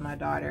 I love my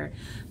daughter.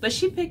 But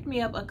she picked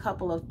me up a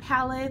couple of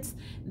palettes.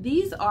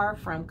 These are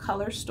from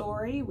Color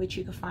Story, which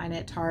you can find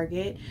at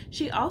Target.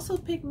 She also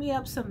picked me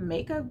up some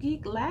Makeup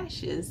Geek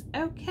lashes.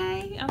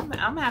 Okay, I'm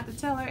gonna have to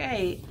tell her,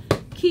 hey,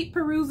 keep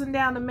perusing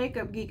down the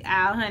Makeup Geek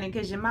aisle, honey,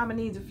 because your mama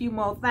needs a few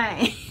more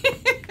things.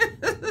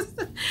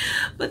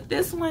 But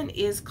this one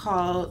is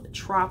called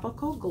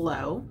Tropical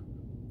Glow.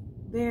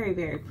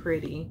 Very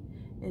pretty.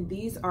 And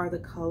these are the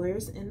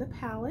colors in the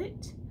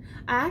palette.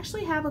 I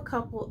actually have a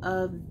couple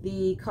of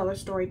the Color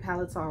Story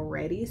palettes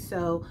already,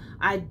 so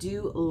I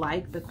do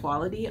like the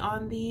quality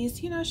on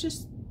these. You know, it's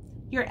just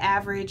your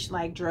average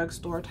like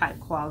drugstore type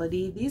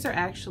quality. These are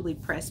actually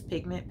pressed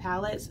pigment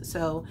palettes,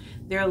 so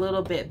they're a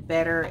little bit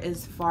better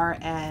as far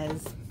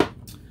as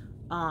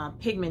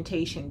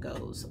pigmentation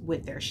goes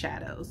with their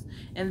shadows.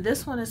 And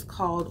this one is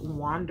called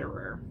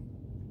Wanderer.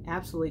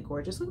 Absolutely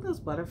gorgeous. Look at those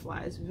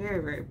butterflies.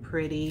 Very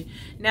pretty.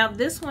 Now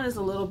this one is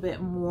a little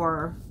bit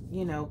more,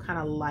 you know, kind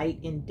of light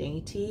and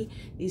dainty.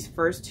 These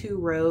first two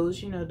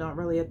rows, you know, don't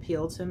really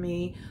appeal to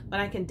me, but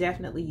I can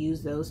definitely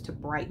use those to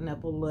brighten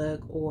up a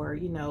look, or,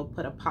 you know,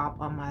 put a pop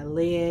on my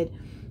lid.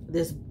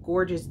 This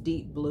gorgeous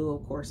deep blue,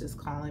 of course, is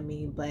calling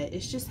me, but it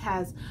just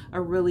has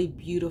a really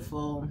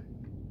beautiful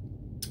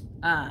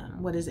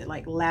what is it,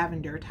 like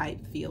lavender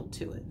type feel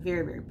to it.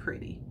 Very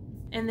pretty.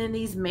 And then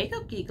these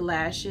Makeup Geek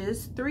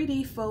lashes,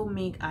 3D faux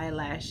mink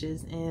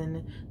eyelashes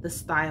in the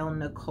style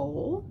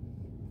Nicole.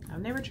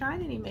 I've never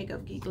tried any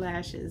Makeup Geek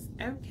lashes.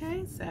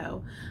 Okay,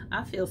 so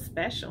I feel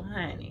special,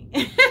 honey.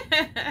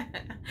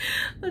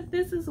 But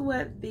this is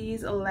what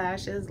these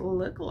lashes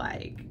look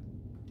like.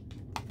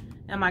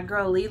 And my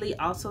girl Lily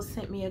also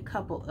sent me a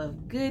couple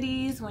of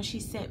goodies when she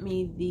sent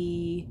me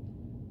the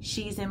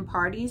She's in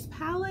Parties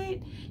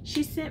palette.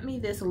 She sent me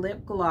this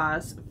lip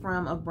gloss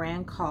from a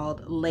brand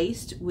called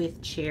Laced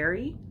with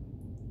Cherry.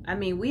 I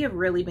mean, we have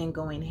really been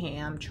going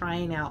ham,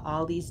 trying out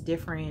all these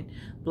different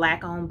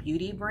Black-owned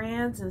beauty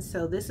brands. And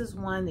so this is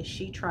one that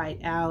she tried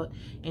out,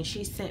 and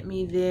she sent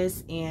me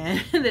this,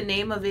 and the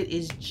name of it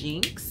is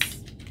Jinx.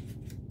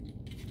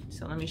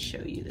 So let me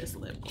show you this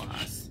lip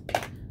gloss.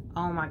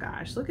 Oh my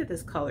gosh, look at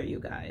this color, you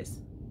guys.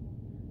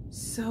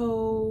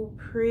 So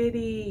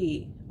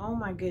pretty. Oh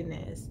my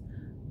goodness.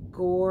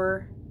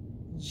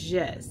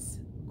 Gorgeous.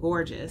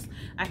 Gorgeous.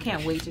 I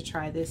can't wait to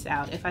try this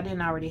out. If I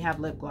didn't already have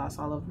lip gloss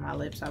all over my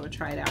lips, I would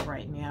try it out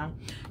right now.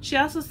 She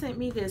also sent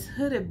me this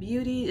Huda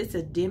Beauty. It's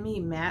a demi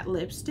matte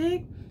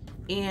lipstick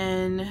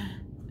in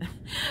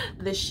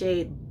the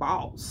shade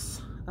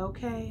Boss.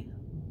 Okay,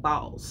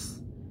 Boss.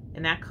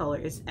 And that color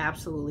is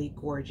absolutely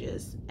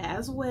gorgeous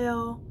as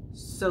well.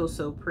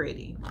 So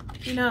pretty.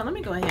 You know, let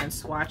me go ahead and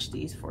swatch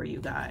these for you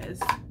guys.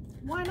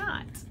 Why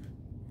not?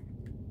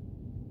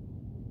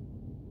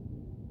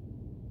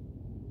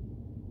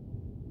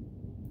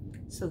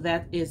 So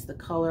that is the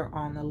color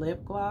on the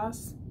lip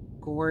gloss.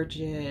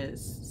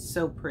 Gorgeous.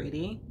 So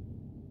pretty.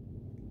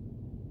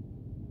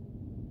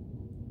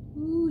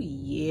 Ooh,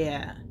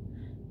 yeah.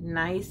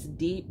 Nice,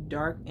 deep,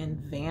 dark, and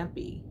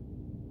vampy.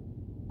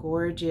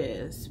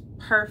 Gorgeous.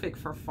 Perfect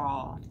for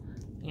fall,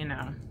 you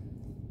know.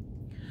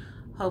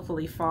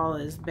 Hopefully fall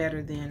is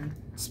better than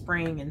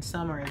spring and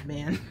summer have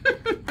been.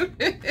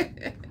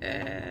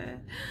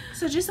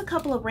 So just a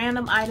couple of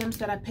random items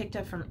that I picked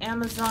up from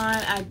Amazon.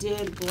 I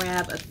did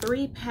grab a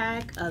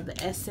 3-pack of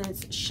the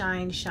Essence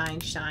Shine Shine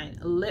Shine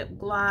lip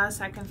gloss.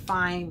 I can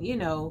find, you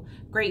know,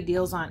 great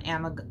deals on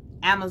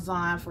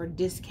Amazon for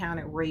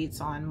discounted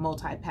rates on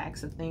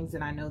multi-packs of things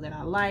that I know that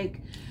I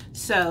like.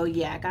 So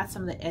yeah, I got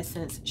some of the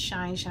Essence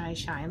Shine Shine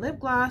Shine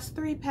lip gloss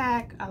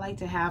 3-pack. I like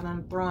to have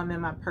them, throw them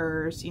in my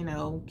purse, you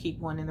know, keep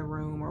one in the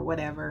room or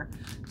whatever.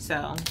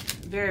 So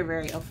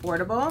very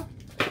affordable.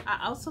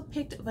 I also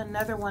picked up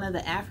another one of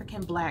the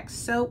African Black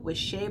soap with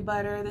shea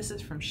butter. This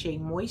is from Shea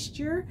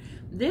Moisture.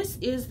 This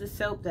is the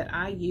soap that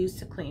I use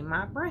to clean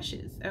my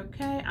brushes.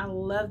 Okay, I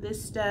love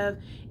this stuff.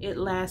 It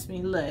lasts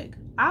me. Look,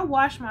 I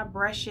wash my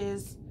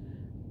brushes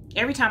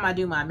every time I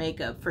do my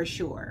makeup for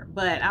sure,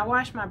 but I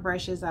wash my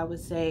brushes, I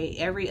would say,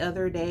 every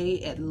other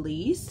day at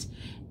least.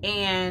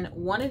 And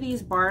one of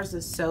these bars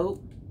of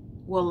soap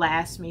will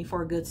last me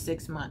for a good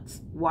 6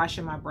 months,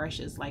 washing my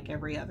brushes like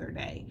every other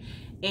day.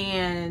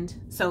 And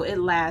so it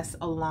lasts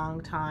a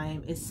long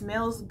time. It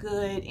smells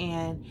good,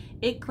 and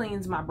it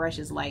cleans my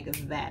brushes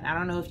like that. I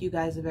don't know if you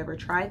guys have ever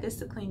tried this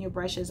to clean your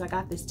brushes. I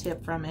got this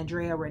tip from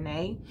Andrea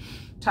Renee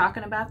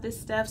talking about this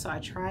stuff, so I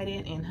tried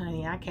it, and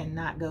honey, I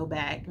cannot go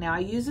back. Now I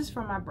use this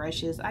for my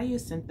brushes. I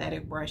use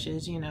synthetic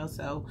brushes, you know,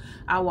 so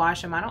I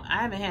wash them. I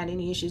haven't had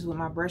any issues with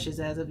my brushes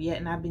as of yet,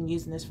 and I've been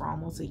using this for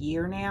almost a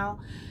year now.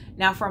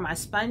 Now for my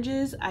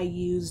sponges, I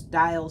use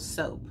Dial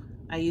soap.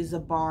 I use a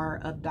bar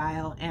of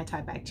Dial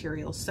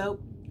antibacterial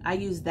soap. I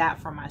use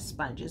that for my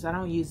sponges. I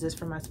don't use this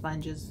for my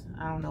sponges.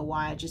 I don't know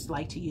why. I just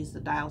like to use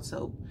the Dial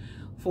soap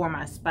for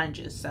my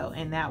sponges. So,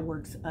 and that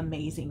works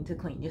amazing to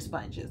clean your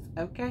sponges,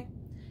 okay?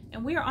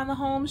 And we are on the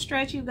home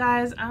stretch, you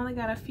guys. I only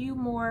got a few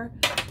more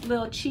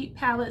little cheap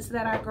palettes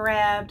that I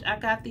grabbed. I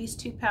got these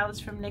 2 palettes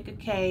from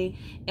Decay.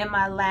 In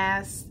my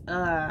last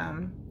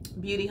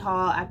beauty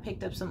haul, I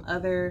picked up some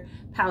other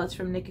palettes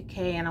from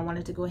Decay, and I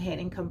wanted to go ahead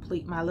and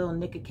complete my little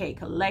Decay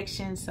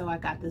collection. So I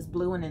got this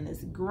blue one and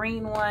this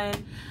green one.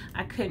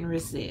 I couldn't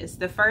resist.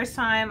 The first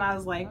time I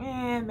was like,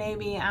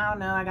 maybe, I don't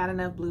know, I got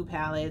enough blue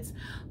palettes,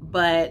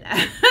 but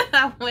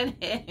I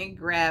went ahead and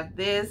grabbed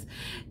this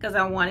because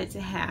I wanted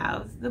to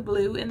have the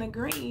blue and the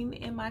green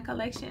in my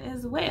collection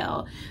as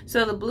well.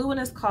 So the blue one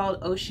is called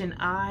Ocean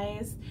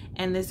Eyes,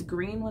 and this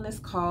green one is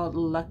called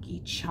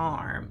Lucky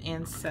Charm.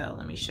 And so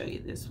let me show you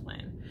this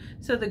one.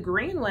 So the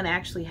green one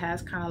actually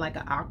has kind of like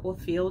an aqua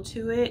feel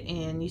to it,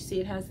 and you see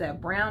it has that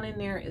brown in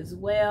there as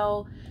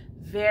well.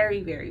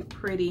 Very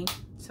pretty.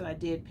 So I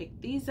did pick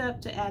these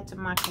up to add to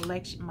my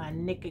collection, my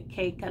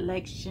Decay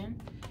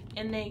collection.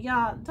 And then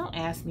y'all, don't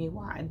ask me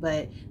why,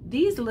 but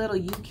these little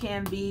You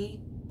Can Be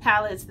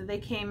palettes that they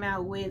came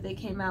out with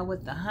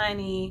the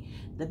honey,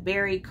 the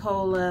berry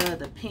cola,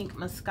 the pink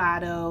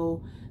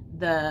moscato,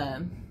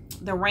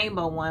 the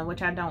rainbow one,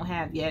 which I don't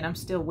have yet. I'm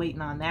still waiting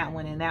on that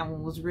one, and that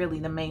one was really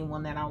the main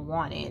one that I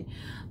wanted.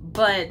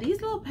 But these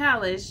little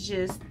palettes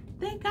just,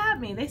 they got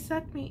me. They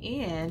sucked me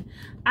in.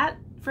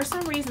 For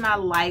some reason, I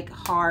like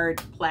hard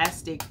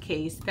plastic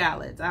case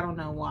palettes. I don't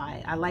know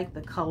why. I like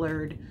the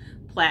colored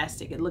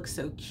plastic. It looks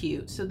so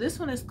cute. So this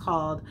one is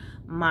called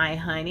My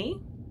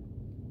Honey,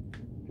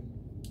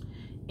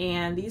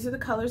 and these are the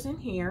colors in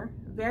here.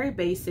 Very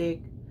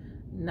basic,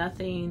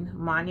 nothing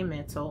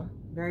monumental,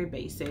 very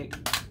basic.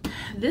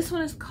 This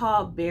one is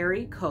called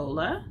Berry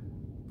Cola,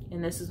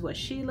 and this is what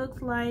she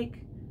looks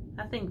like.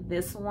 I think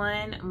this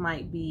one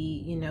might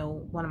be, you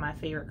know, one of my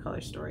favorite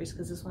color stories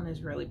because this one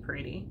is really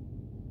pretty.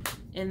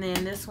 And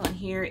then this one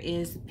here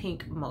is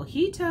Pink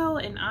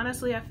Mojito, and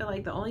honestly, I feel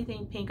like the only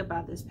thing pink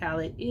about this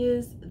palette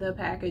is the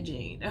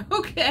packaging,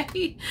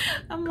 okay?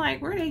 I'm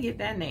like, where'd they get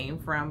that name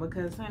from?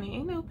 Because, honey,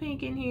 ain't no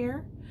pink in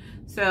here.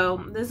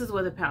 So this is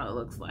what the palette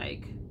looks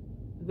like.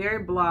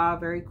 very blah,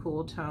 very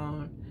cool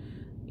tone,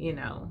 you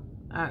know.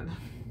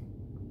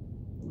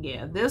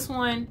 Yeah, this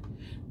one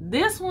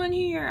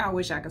here, I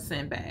wish I could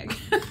send back.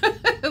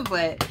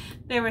 But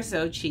they were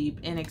so cheap,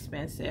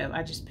 inexpensive.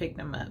 I just picked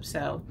them up.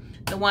 So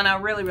the one I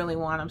really, really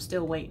want, I'm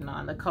still waiting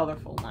on, the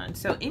colorful one.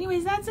 So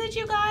anyways, that's it,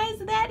 you guys.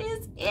 That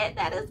is it.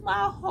 That is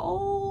my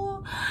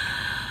whole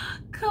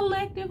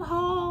collective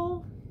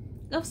haul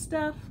of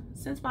stuff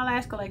since my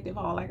last collective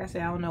haul. Like I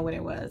said, I don't know what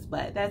it was,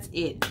 but that's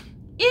it.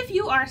 If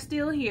you are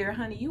still here,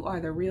 honey, you are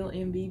the real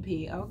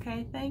MVP,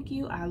 okay? Thank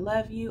you. I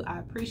love you. I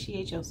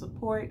appreciate your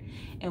support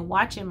and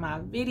watching my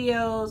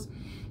videos.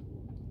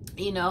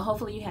 You know,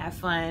 hopefully you have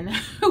fun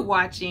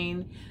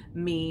watching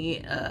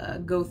me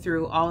go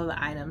through all of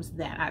the items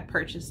that I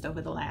purchased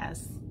over the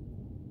last,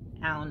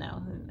 I don't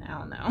know.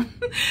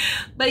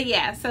 But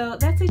yeah, so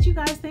that's it, you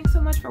guys. Thanks so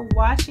much for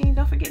watching.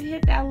 Don't forget to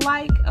hit that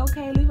like,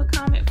 okay? Leave a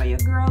comment for your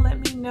girl. Let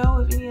me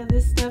know if any of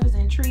this stuff is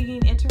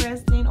intriguing,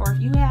 interesting, or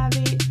if you have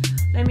it.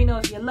 Let me know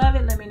if you love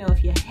it. Let me know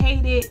if you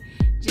hate it.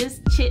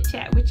 Just chit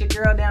chat with your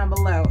girl down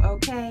below,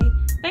 okay?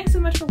 Thanks so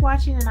much for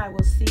watching, and I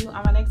will see you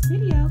on my next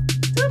video.